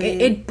 change. Like,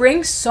 it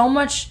brings so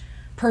much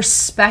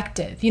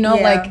perspective, you know?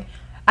 Yeah. Like,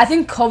 I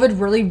think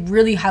COVID really,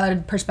 really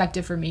highlighted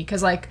perspective for me.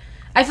 Because, like,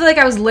 I feel like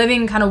I was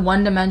living kind of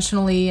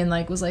one-dimensionally and,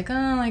 like, was like,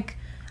 oh, like,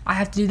 I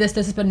have to do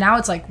this. But now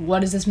it's like, what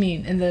does this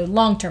mean in the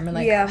long term? And,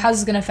 like, how's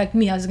this going to affect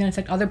me? How's it going to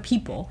affect other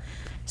people?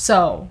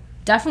 So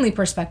definitely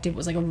perspective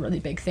was like a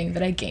really big thing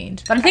that I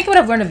gained. But I think I would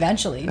have learned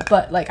eventually,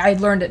 but like I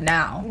learned it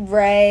now.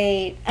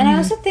 Right. And I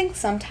also think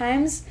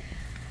sometimes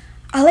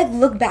I'll like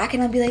look back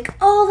and I'll be like,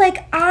 oh,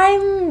 like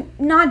I'm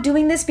not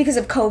doing this because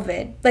of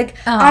COVID. Like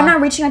I'm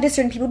not reaching out to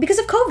certain people because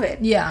of COVID.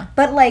 Yeah.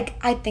 But like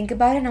I think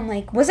about it and I'm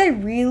like, was I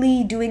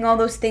really doing all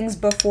those things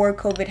before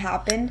COVID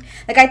happened?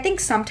 Like I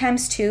think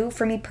sometimes too,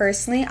 for me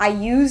personally, I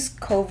use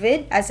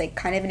COVID as like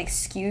kind of an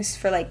excuse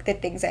for like the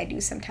things I do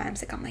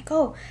sometimes. Like I'm like,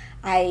 oh,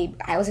 I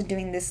wasn't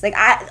doing this. Like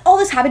all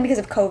this happened because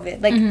of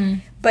COVID. Like,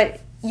 but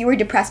you were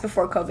depressed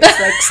before COVID.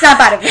 So like, snap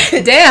out of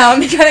it.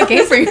 Damn, you kind of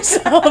came for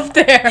yourself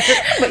there.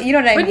 But you know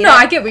what I mean? But no,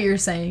 I get what you're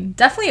saying.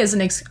 Definitely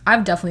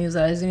I've definitely used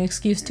that as an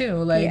excuse too.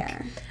 Like,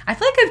 I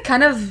feel like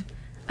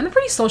I'm a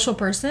pretty social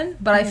person,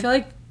 but I feel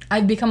like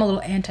I've become a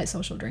little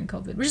antisocial during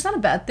COVID, which is not a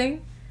bad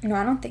thing. No,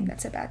 I don't think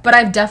that's a bad thing. But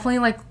I've definitely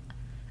like,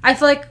 I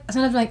feel like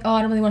sometimes I'm like, oh,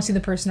 I don't really want to see the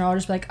person, or I'll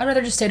just be like, I'd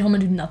rather just stay at home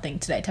and do nothing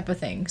today type of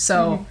thing.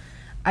 So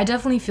I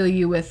definitely feel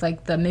you with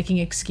like the making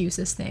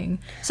excuses thing.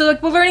 So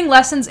like we're learning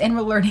lessons and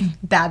we're learning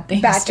bad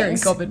things during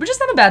COVID, which is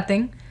not a bad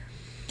thing.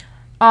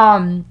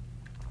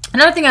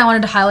 Another thing I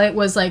wanted to highlight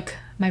was like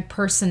my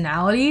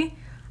personality.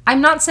 I'm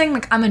not saying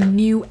like I'm a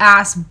new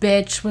ass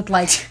bitch with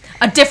like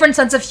a different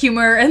sense of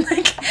humor and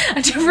like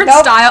a different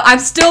style. I'm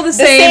still the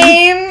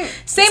same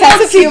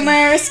sense of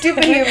humor,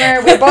 stupid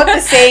humor. We're both the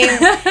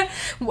same.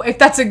 If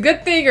that's a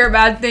good thing or a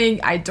bad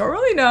thing, I don't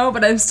really know,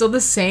 but I'm still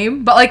the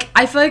same. But like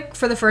I feel like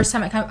for the first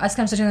time, I was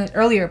kind of touching on it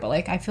earlier, but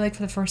like I feel like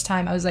for the first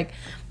time I was like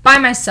by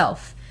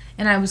myself.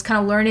 And I was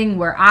kind of learning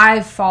where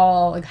I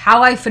fall, like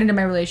how I fit into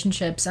my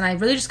relationships. And I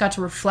really just got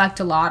to reflect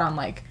a lot on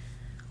like,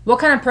 what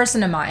kind of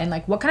person am I? And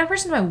like, what kind of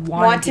person do I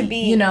want to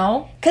be? You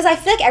know? Because I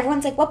feel like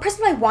everyone's like, what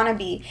person do I want to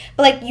be?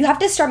 But like, you have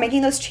to start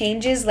making those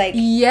changes. Like,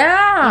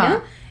 yeah. You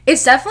know?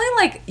 It's definitely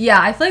like, yeah,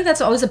 I feel like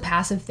that's always a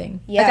passive thing.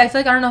 Yeah. Like, I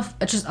feel like, I don't know if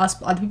it's just us,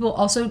 but other people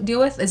also deal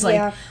with. It's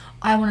like,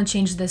 I want to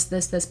change this.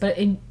 But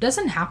it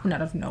doesn't happen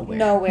out of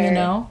nowhere. You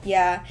know?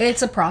 Yeah.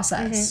 It's a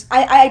process.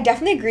 Mm-hmm. I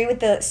definitely agree with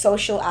the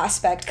social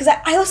aspect. Because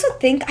I also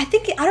think, I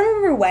don't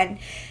remember when.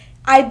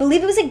 I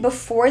believe it was like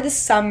before the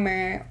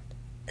summer.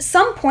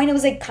 Some point it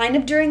was like kind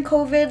of during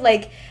COVID.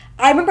 Like,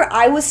 I remember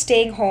I was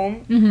staying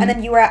home and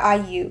then you were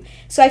at IU.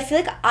 So I feel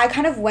like I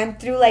kind of went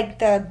through like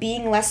the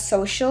being less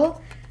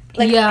social.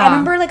 Like, I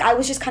remember like I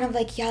was just kind of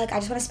like, I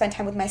just want to spend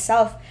time with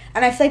myself.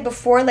 And I feel like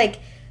before,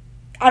 like,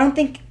 I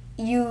think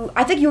you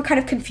were kind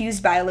of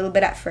confused by it a little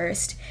bit at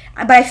first.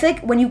 But I feel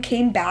like when you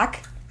came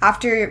back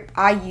after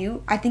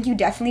IU, I think you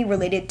definitely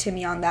related to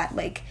me on that,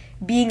 like,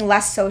 being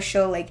less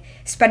social, like,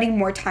 spending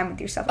more time with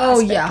yourself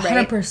aspect, yeah,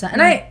 right? 100%.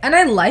 And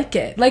I like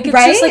it. Like, it's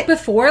just, like,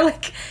 before,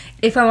 like,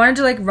 if I wanted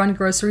to, like, run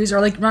groceries or,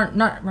 like,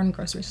 not run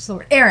groceries, what's the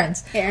word?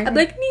 Errands. I'd be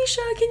like,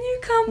 Nisha, can you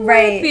come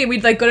with me?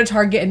 We'd, like, go to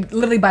Target and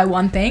literally buy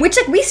one thing. Which,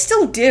 like, we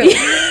still do.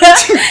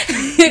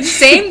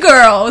 Same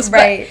girls.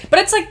 Right. But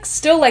it's, like,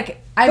 still,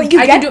 like, I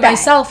can do it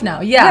myself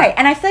now. Yeah. Right.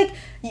 And I feel like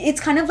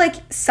it's kind of, like,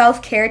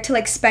 self-care to,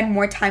 like, spend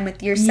more time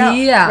with yourself.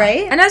 Yeah.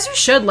 Right? And as you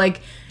should,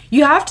 like,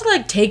 you have to,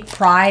 like, take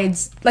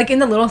prides, like, in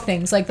the little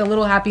things, like, the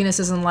little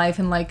happinesses in life,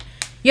 and, like,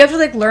 you have to,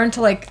 like, learn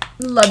to, like,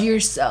 love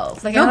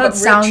yourself. Like, I know that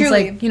sounds,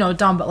 truly, like, you know,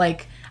 dumb, but,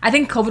 like, I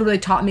think COVID really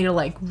taught me to,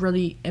 like,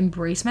 really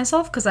embrace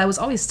myself, because I was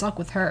always stuck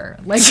with her.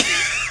 Like,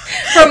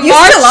 from you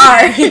March, still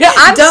are.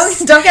 Yeah,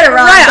 don't get it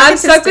wrong. Right, I'm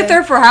stuck with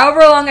her for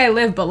however long I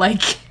live, but,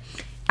 like,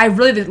 I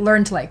really did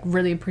learn to, like,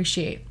 really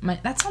appreciate my...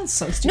 That sounds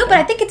so stupid. No, but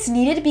I think it's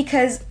needed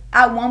because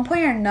at one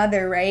point or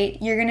another, right,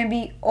 you're going to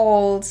be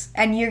old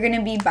and you're going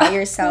to be by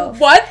yourself.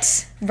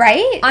 What?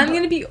 Right? I'm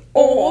going to be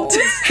old.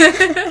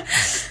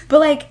 But,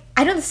 like,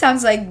 I know this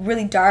sounds, like,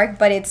 really dark,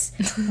 but it's...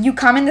 You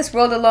come in this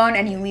world alone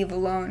and you leave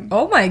alone.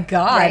 Oh, my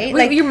God. Right?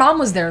 Wait, like, your mom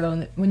was there,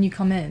 though, when you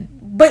come in.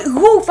 But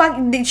who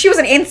fucking... She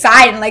wasn't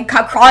inside and, like,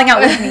 crawling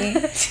out with me.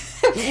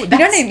 Ooh, you know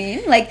what I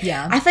mean? Like,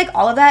 yeah. I feel like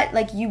all of that,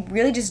 like, you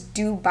really just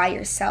do by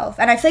yourself.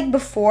 And I feel like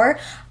before,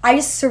 I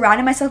just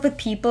surrounded myself with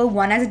people,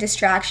 one, as a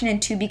distraction,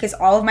 and two, because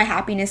all of my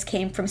happiness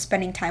came from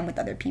spending time with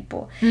other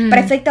people. But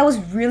I feel like that was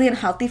really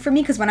unhealthy for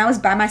me, because when I was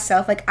by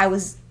myself, like, I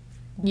was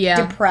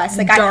depressed.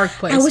 Like, dark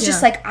place. I was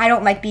just like, I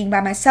don't like being by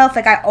myself.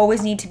 Like, I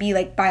always need to be,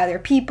 like, by other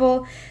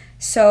people.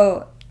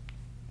 So...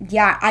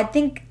 yeah, I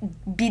think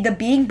the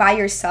being by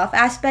yourself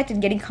aspect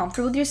and getting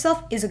comfortable with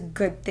yourself is a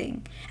good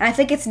thing. And I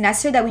think it's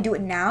necessary that we do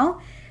it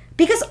now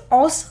because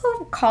also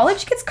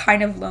college gets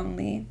kind of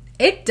lonely.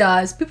 It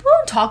does. People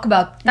don't talk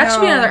about... That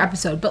should be another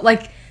episode. But,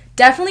 like,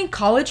 definitely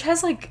college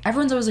has, like...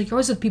 Everyone's always like, you're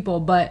always with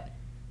people, but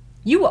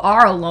you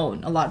are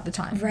alone a lot of the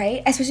time.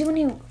 Right? Especially when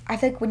you... I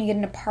feel like when you get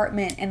an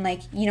apartment and,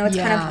 like, you know, it's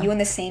kind of you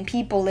and the same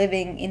people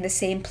living in the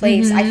same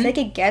place. I feel like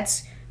it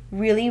gets...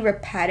 really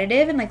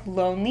repetitive and like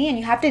lonely, and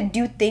you have to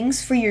do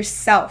things for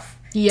yourself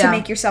to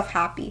make yourself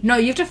happy. No,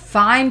 you have to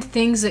find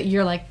things that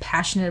you're like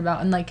passionate about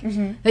and like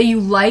that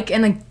you like,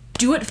 and like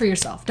do it for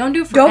yourself. Don't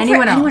do it for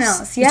anyone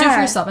else. Yeah. Just do it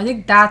for yourself. I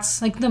think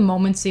that's like the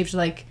moments you have to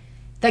like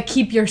that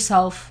keep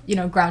yourself, you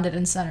know, grounded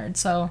and centered.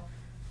 So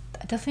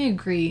I definitely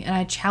agree, and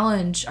I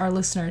challenge our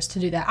listeners to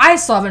do that. I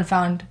still haven't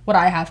found what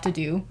I have to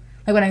do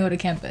like when I go to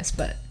campus,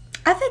 but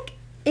I think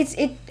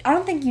I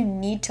don't think you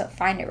need to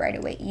find it right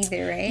away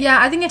either, right? Yeah,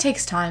 I think it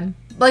takes time.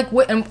 Like,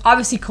 and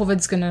obviously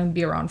COVID's gonna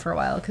be around for a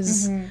while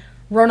because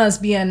Rona's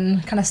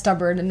being kind of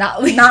stubborn and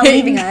not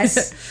leaving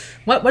us.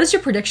 What is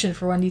your prediction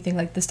for when do you think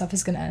like this stuff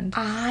is gonna end?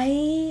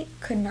 I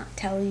could not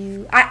tell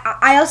you.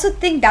 I also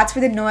think that's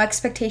where the no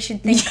expectation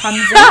thing comes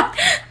in.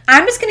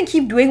 I'm just gonna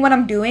keep doing what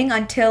I'm doing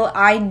until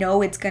I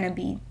know it's gonna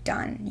be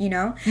done. You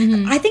know,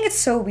 I think it's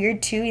so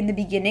weird too. In the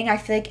beginning, I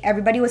feel like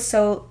everybody was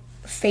so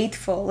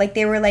faithful, like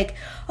they were like,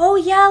 oh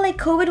yeah, like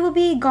COVID will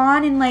be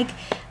gone in like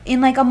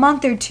a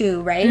month or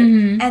two, right?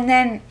 And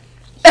then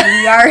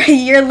here we are a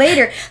year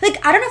later. Like,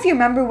 I don't know if you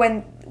remember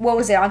when, what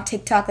was it on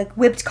TikTok, like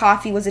whipped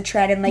coffee was a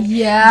trend, and like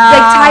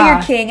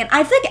Tiger King, and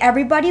I feel like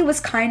everybody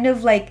was kind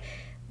of like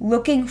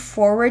looking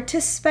forward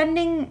to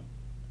spending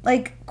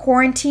like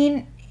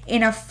quarantine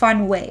in a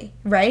fun way,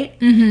 right?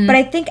 But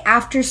I think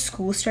after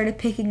school started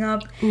picking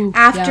up,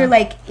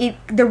 like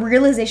the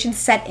realization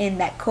set in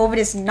that COVID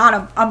is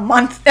not a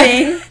month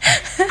thing,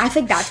 I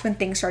think that's when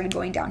things started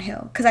going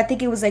downhill. Because I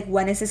think it was like,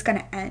 when is this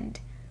gonna end?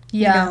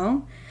 You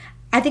know?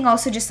 I think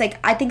also just like,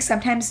 I think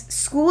sometimes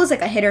school is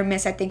like a hit or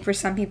miss, I think, for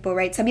some people,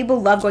 right? Some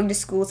people love going to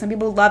school. Some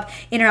people love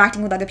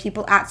interacting with other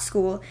people at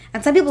school.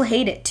 And some people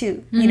hate it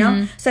too, you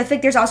know? So I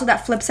think there's also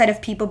that flip side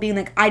of people being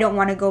like, I don't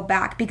want to go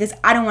back because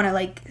I don't want to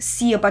like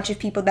see a bunch of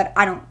people that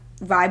I don't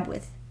vibe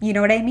with. You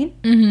know what I mean?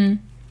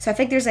 Mm-hmm. So I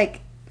think there's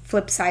like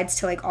flip sides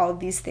to like all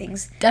of these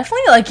things.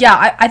 Definitely, like,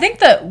 yeah, I think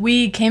that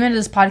we came into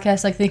this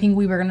podcast like thinking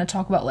we were going to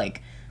talk about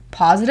like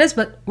positives,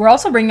 but we're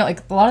also bringing up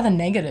like a lot of the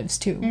negatives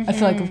too. I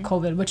feel like of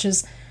COVID, which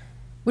is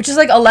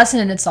like a lesson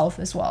in itself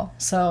as well.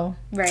 So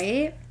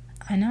right,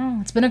 I know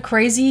it's been a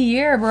crazy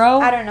year, bro.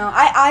 I don't know.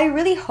 I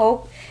really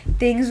hope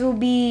things will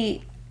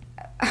be.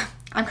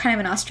 I'm kind of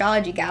an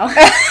astrology gal.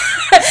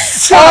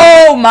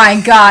 Oh my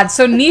god.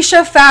 So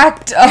Nisha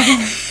fact of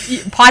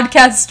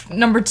podcast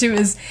number 2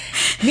 is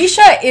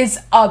Nisha is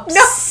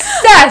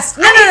obsessed.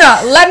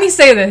 No. Let me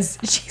say this.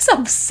 She's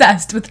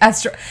obsessed with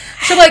astro.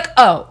 She's like,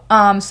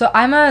 so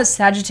I'm a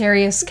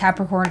Sagittarius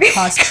Capricorn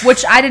cusp,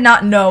 which I did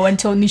not know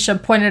until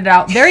Nisha pointed it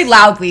out very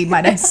loudly,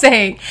 might I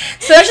say.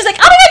 So she's like,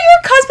 oh my god, you're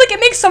a cusp. Like, it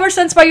makes so much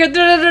sense by your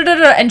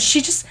da-da-da-da-da. And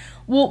she just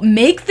will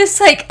make this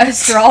like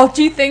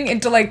astrology thing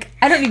into like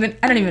I don't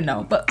even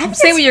know, but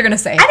say what you're gonna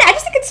say. I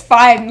just think it's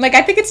fun. Like,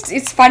 I think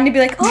it's fun to be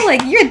like, oh,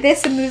 like you're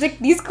this and there's like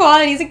these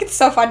qualities. Like, it's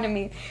so fun to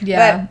me.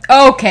 Yeah.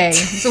 But, okay.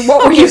 So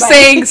what were you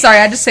saying? Sorry,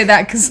 I just say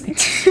that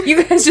because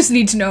you guys just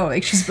need to know.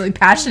 Like, she's really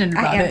passionate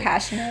about it. I am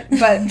passionate,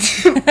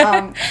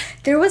 but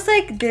there was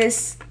like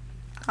this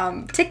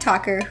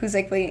TikToker who's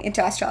like really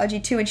into astrology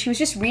too, and she was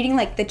just reading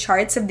like the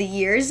charts of the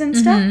years and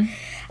stuff,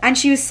 and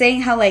she was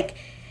saying how like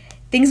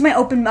things might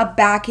open up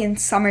back in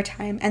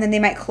summertime, and then they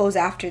might close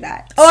after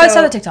that. Oh, so, I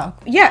saw the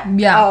TikTok. Yeah.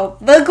 Oh,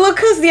 look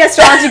who's the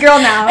astrology girl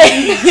now.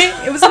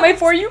 It was on my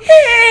For You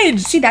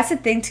page. See, that's the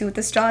thing, too, with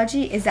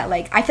astrology, is that,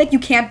 like, I feel like you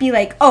can't be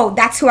like, oh,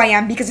 that's who I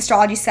am because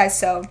astrology says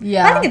so.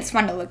 Yeah. I think it's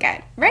fun to look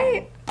at,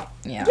 right?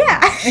 Yeah.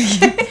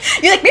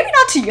 You're like, maybe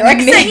not to your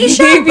extent,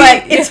 Nisha,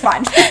 but it's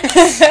fun.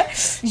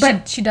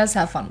 But she does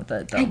have fun with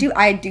it, though.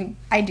 I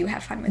do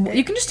have fun with it.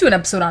 You can just do an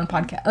episode on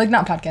podcast, like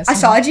not podcast.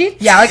 Astrology?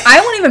 Yeah, like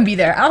I won't even be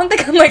there. I don't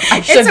think I'm like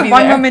I should be there. It's a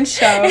one-woman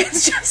show.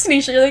 It's just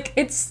Nisha. You're like,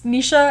 it's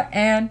Nisha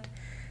and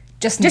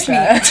just Nisha.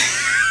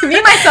 me,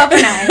 myself,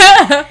 and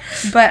I.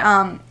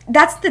 But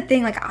that's the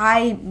thing. Like,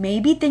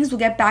 maybe things will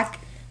get back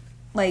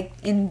like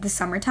in the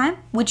summertime,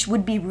 which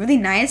would be really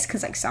nice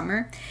because like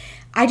summer.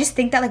 I just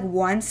think that like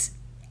once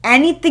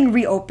anything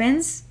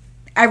reopens,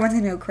 everyone's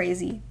gonna go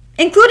crazy,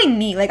 including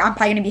me. Like, I'm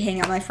probably gonna be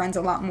hanging out with my friends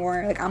a lot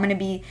more. Like, I'm gonna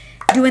be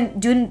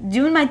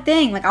doing my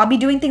thing. Like, I'll be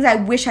doing things I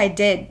wish I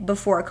did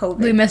before COVID.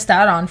 We missed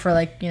out on for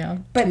like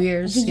 2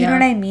 years. You know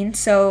what I mean?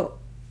 So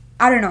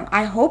I don't know.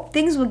 I hope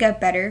things will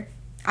get better.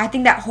 I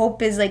think that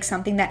hope is like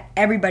something that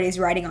everybody's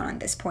riding on at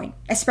this point,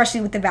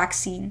 especially with the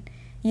vaccine.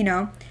 You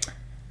know.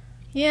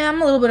 Yeah,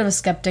 I'm a little bit of a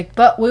skeptic,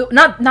 but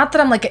not that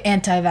I'm like an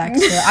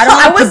anti-vaxxer. I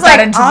don't want to put that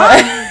into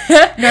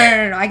the...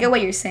 No. I get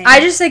what you're saying. I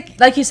just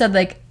like you said,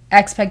 like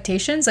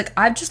expectations. Like,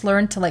 I've just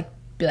learned to like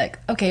be like,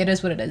 okay, it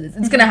is what it is.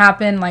 It's gonna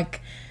happen. Like,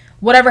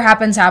 whatever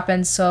happens.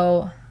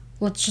 So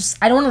let's just.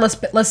 I don't want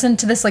to listen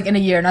to this like in a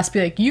year and us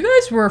be like, you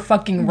guys were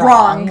fucking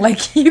wrong.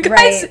 Like, you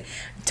guys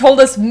told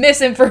us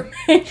misinformation.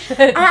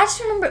 I just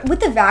remember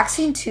with the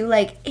vaccine too.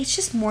 Like, it's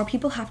just more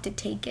people have to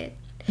take it.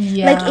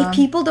 Yeah. Like, if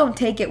people don't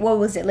take it, what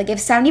was it? Like, if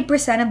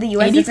 70% of the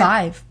U.S.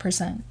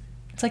 85%.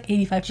 It's like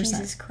 85%.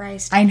 Jesus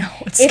Christ. I know.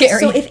 It's scary.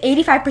 So if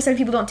 85% of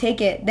people don't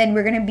take it, then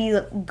we're going to be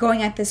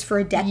going at this for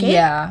a decade?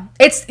 Yeah.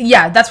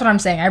 That's what I'm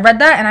saying. I read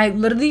that and I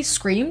literally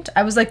screamed.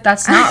 I was like,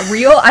 that's not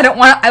real.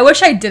 I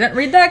wish I didn't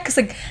read that because,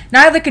 like,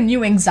 now I have, like, a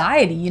new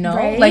anxiety, you know?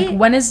 Right? Like,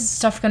 when is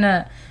stuff going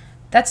to...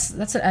 That's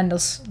an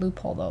endless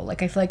loophole, though.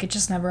 Like, I feel like it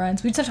just never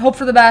ends. We just have to hope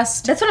for the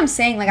best. That's what I'm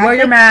saying. Like, wear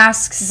your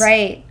masks.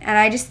 Right. And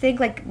I just think,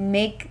 like,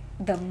 make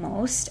the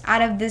most out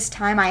of this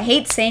time. I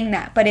hate saying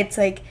that, but it's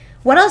like,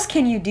 what else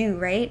can you do,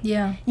 right?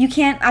 Yeah. You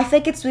can't. I feel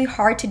like it's really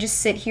hard to just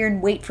sit here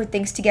and wait for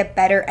things to get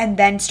better and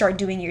then start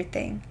doing your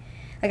thing.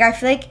 Like, I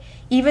feel like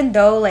even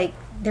though like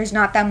there's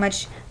not that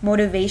much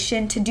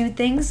motivation to do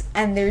things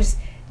and there's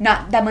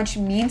not that much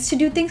means to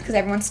do things because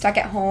everyone's stuck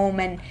at home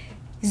and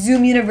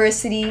Zoom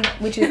University,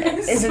 which is a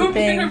thing. Zoom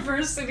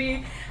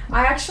University.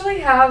 I actually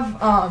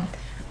have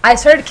I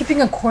started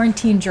keeping a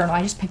quarantine journal.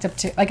 I just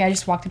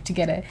walked up to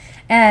get it.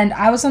 And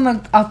I was on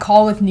a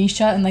call with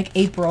Nisha in like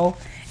April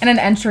and an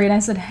entry, and I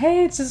said,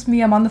 hey, it's just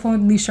me. I'm on the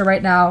phone with Nisha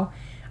right now.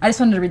 I just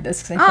wanted to read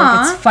this because I feel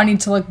like it's funny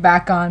to look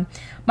back on.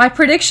 My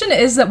prediction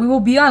is that we will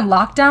be on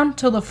lockdown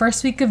till the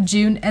first week of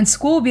June, and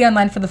school will be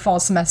online for the fall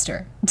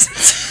semester.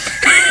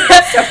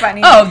 That's so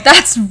funny. Oh,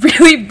 that's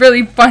really,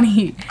 really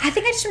funny. I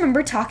think I just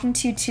remember talking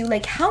to you too,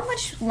 like, how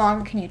much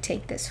longer can you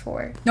take this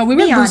for? No, we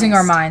were losing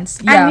our minds.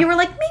 Yeah. And we were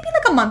like, maybe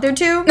like a month or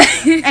two.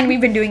 And we've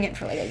been doing it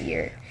for like a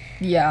year.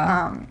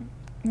 Yeah.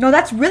 No,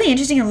 that's really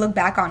interesting to look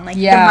back on, like,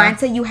 the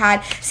mindset you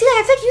had. See, like,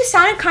 I feel like you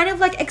sounded kind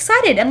of, like,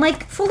 excited and,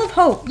 like, full of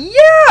hope.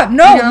 Yeah,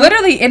 no, you know?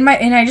 Literally, and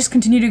I just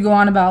continue to go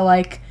on about,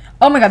 like,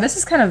 oh my god, this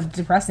is kind of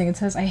depressing. It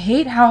says, I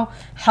hate how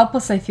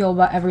helpless I feel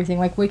about everything.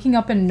 Like, waking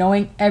up and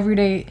knowing every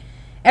day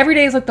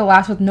is, like, the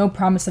last with no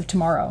promise of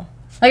tomorrow.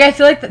 Like, I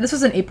feel like this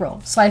was in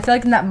April, so I feel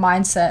like in that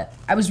mindset,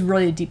 I was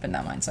really deep in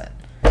that mindset.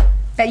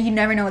 That you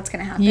never know what's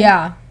gonna happen.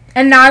 Yeah.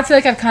 And now I feel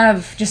like I've kind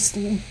of just,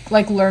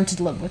 like, learned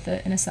to live with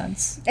it, in a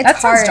sense. That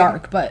sounds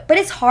dark, but... But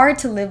it's hard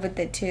to live with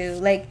it, too.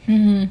 Like,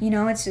 you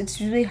know, it's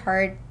really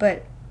hard.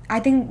 But I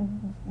think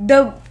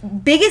the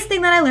biggest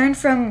thing that I learned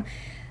from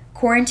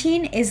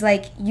quarantine is,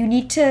 like, you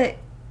need to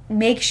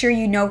make sure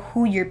you know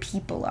who your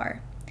people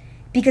are.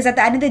 Because at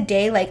the end of the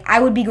day, like, I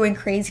would be going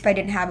crazy if I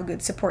didn't have a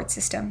good support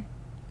system.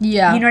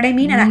 Yeah. You know what I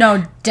mean? And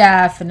no,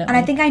 definitely. And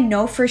I think I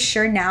know for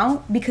sure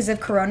now, because of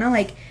Corona,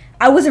 like,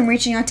 I wasn't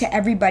reaching out to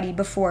everybody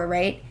before,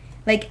 right?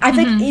 Like, I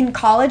feel like in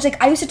college,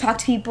 like, I used to talk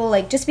to people,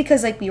 like, just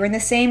because, like, we were in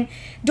the same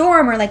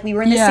dorm or, like, we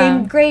were in the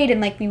same grade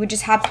and, like, we would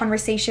just have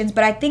conversations.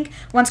 But I think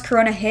once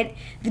Corona hit,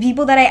 the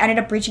people that I ended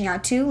up reaching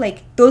out to,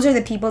 like, those are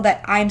the people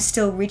that I'm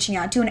still reaching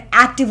out to and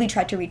actively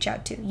try to reach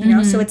out to, you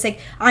know? So it's,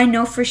 like, I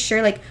know for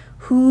sure, like,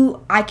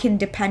 who I can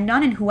depend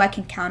on and who I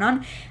can count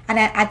on. And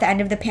at the end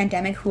of the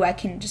pandemic, who I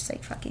can just,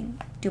 like, fucking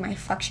do my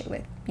fuck shit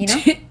with, you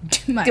know?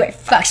 do my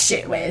fuck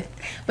shit with.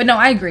 But no,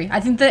 I agree. I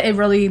think that it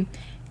really...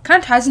 kind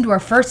of ties into our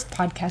first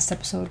podcast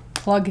episode.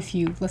 Plug if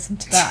you listen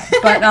to that.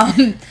 But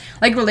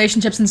like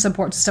relationships and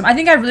support system. I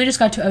think I really just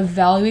got to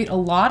evaluate a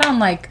lot on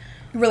like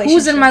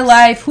who's in my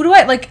life. Who do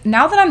I like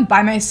now that I'm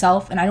by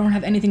myself and I don't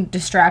have anything to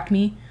distract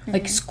me,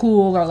 like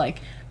school or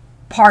like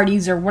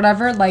parties or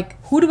whatever, like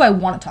who do I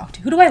want to talk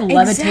to? Who do I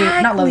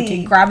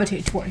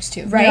gravitate towards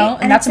to? Right. You know?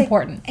 And that's like,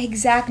 important.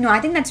 Exactly. No, I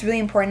think that's really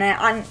important.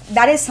 And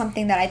that is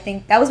something that I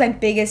think that was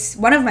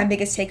one of my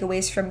biggest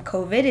takeaways from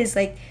COVID is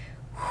like,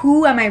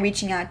 who am I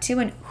reaching out to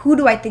and who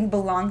do I think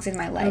belongs in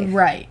my life?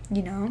 Right.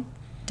 You know?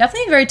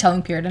 Definitely a very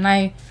telling period. And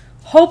I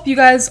hope you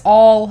guys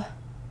all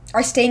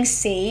are staying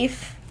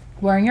safe.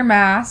 Wearing your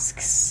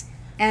masks.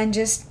 And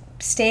just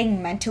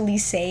staying mentally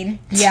sane.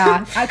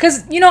 Yeah.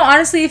 Because, you know,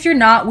 honestly, if you're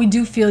not, we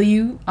do feel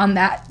you on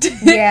that.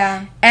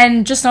 Yeah.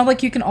 And just know,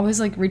 like, you can always,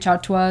 like, reach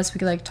out to us. We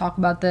could, like, talk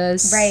about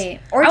this.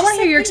 Right. Or I want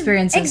to hear your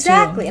experiences,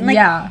 exactly. Too. And,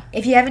 like,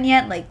 if you haven't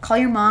yet, like, call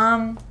your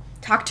mom.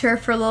 Talk to her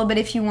for a little bit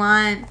if you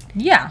want.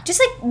 Yeah. Just,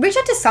 like, reach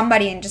out to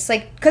somebody and just,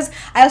 like... Because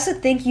I also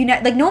think, you know...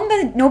 Like,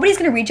 nobody's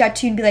going to reach out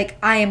to you and be like,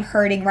 I am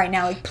hurting right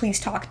now. Like, please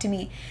talk to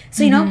me.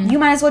 So, you know, you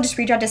might as well just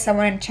reach out to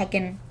someone and check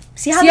in.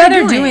 See how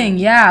they're doing.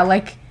 Yeah,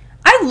 like...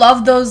 I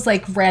love those,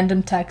 like,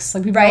 random texts.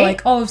 Like, people are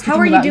like, oh, how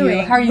are you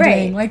doing? How are you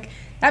doing? Like,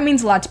 that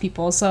means a lot to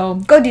people, so...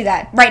 Go do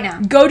that right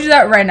now. Go do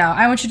that right now.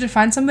 I want you to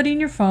find somebody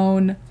in your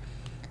phone...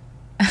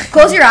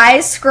 Close your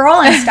eyes,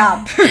 scroll, and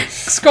stop.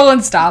 Scroll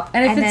and stop.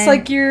 And if it's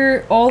like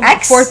your old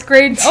X? 4th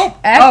grade... Oh,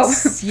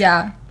 X.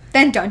 Yeah.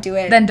 Then don't do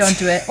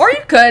it. Or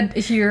you could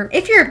if you're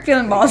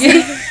feeling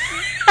ballsy.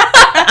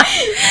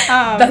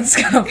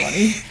 That's kind of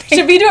funny.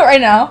 Should we do it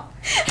right now?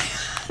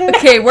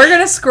 Okay, we're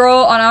going to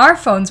scroll on our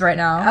phones right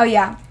now. Oh,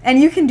 yeah. And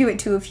you can do it,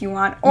 too, if you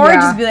want. Or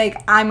just be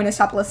like, I'm going to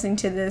stop listening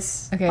to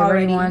this Okay,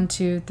 already. ready? 1,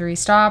 2, 3,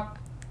 stop.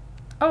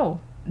 Oh,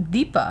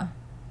 Deepa.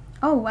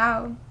 Oh,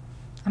 wow.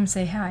 I'm gonna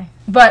say hi.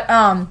 But,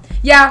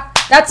 yeah,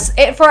 that's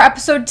it for our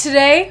episode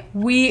today.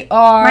 We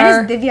are...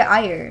 Mine is Divya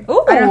Iyer.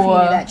 Ooh, I don't know if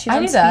you knew that.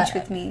 She's on Speech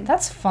with Me.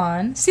 That's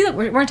fun. See, look,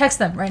 we're gonna text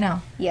them right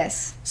now.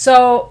 Yes.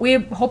 So, we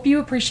hope you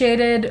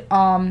appreciated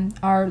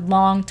our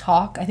long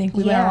talk. I think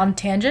we went on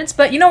tangents.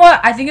 But you know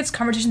what? I think it's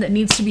conversation that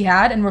needs to be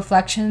had and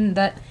reflection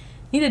that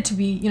needed to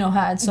be, you know,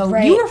 had. So,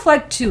 you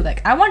reflect too.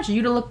 Like, I want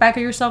you to look back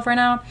at yourself right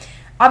now.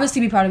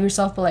 Obviously be proud of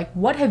yourself, but like,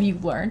 what have you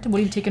learned? What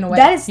have you taken away?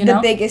 That is the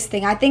biggest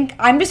thing. I think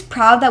I'm just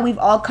proud that we've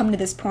all come to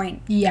this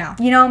point. Yeah.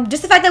 You know,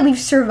 just the fact that we've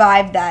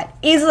survived that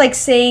is like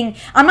saying,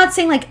 I'm not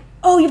saying like,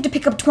 oh, you have to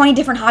pick up 20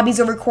 different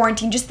hobbies over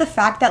quarantine. Just the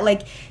fact that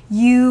like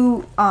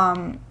you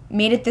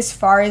made it this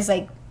far is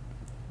like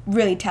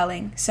really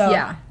telling.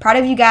 So proud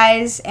of you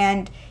guys.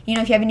 And, you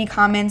know, if you have any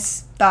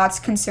comments, thoughts,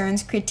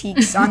 concerns,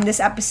 critiques on this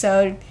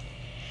episode,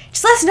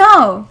 just let us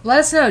know. Let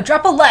us know.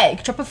 Drop a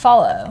like, drop a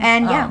follow.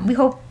 And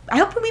I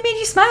hope we made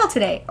you smile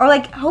today. Or,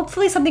 like,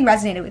 hopefully something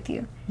resonated with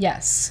you.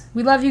 Yes.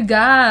 We love you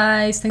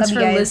guys. Thanks for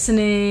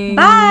listening.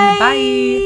 Bye. Bye.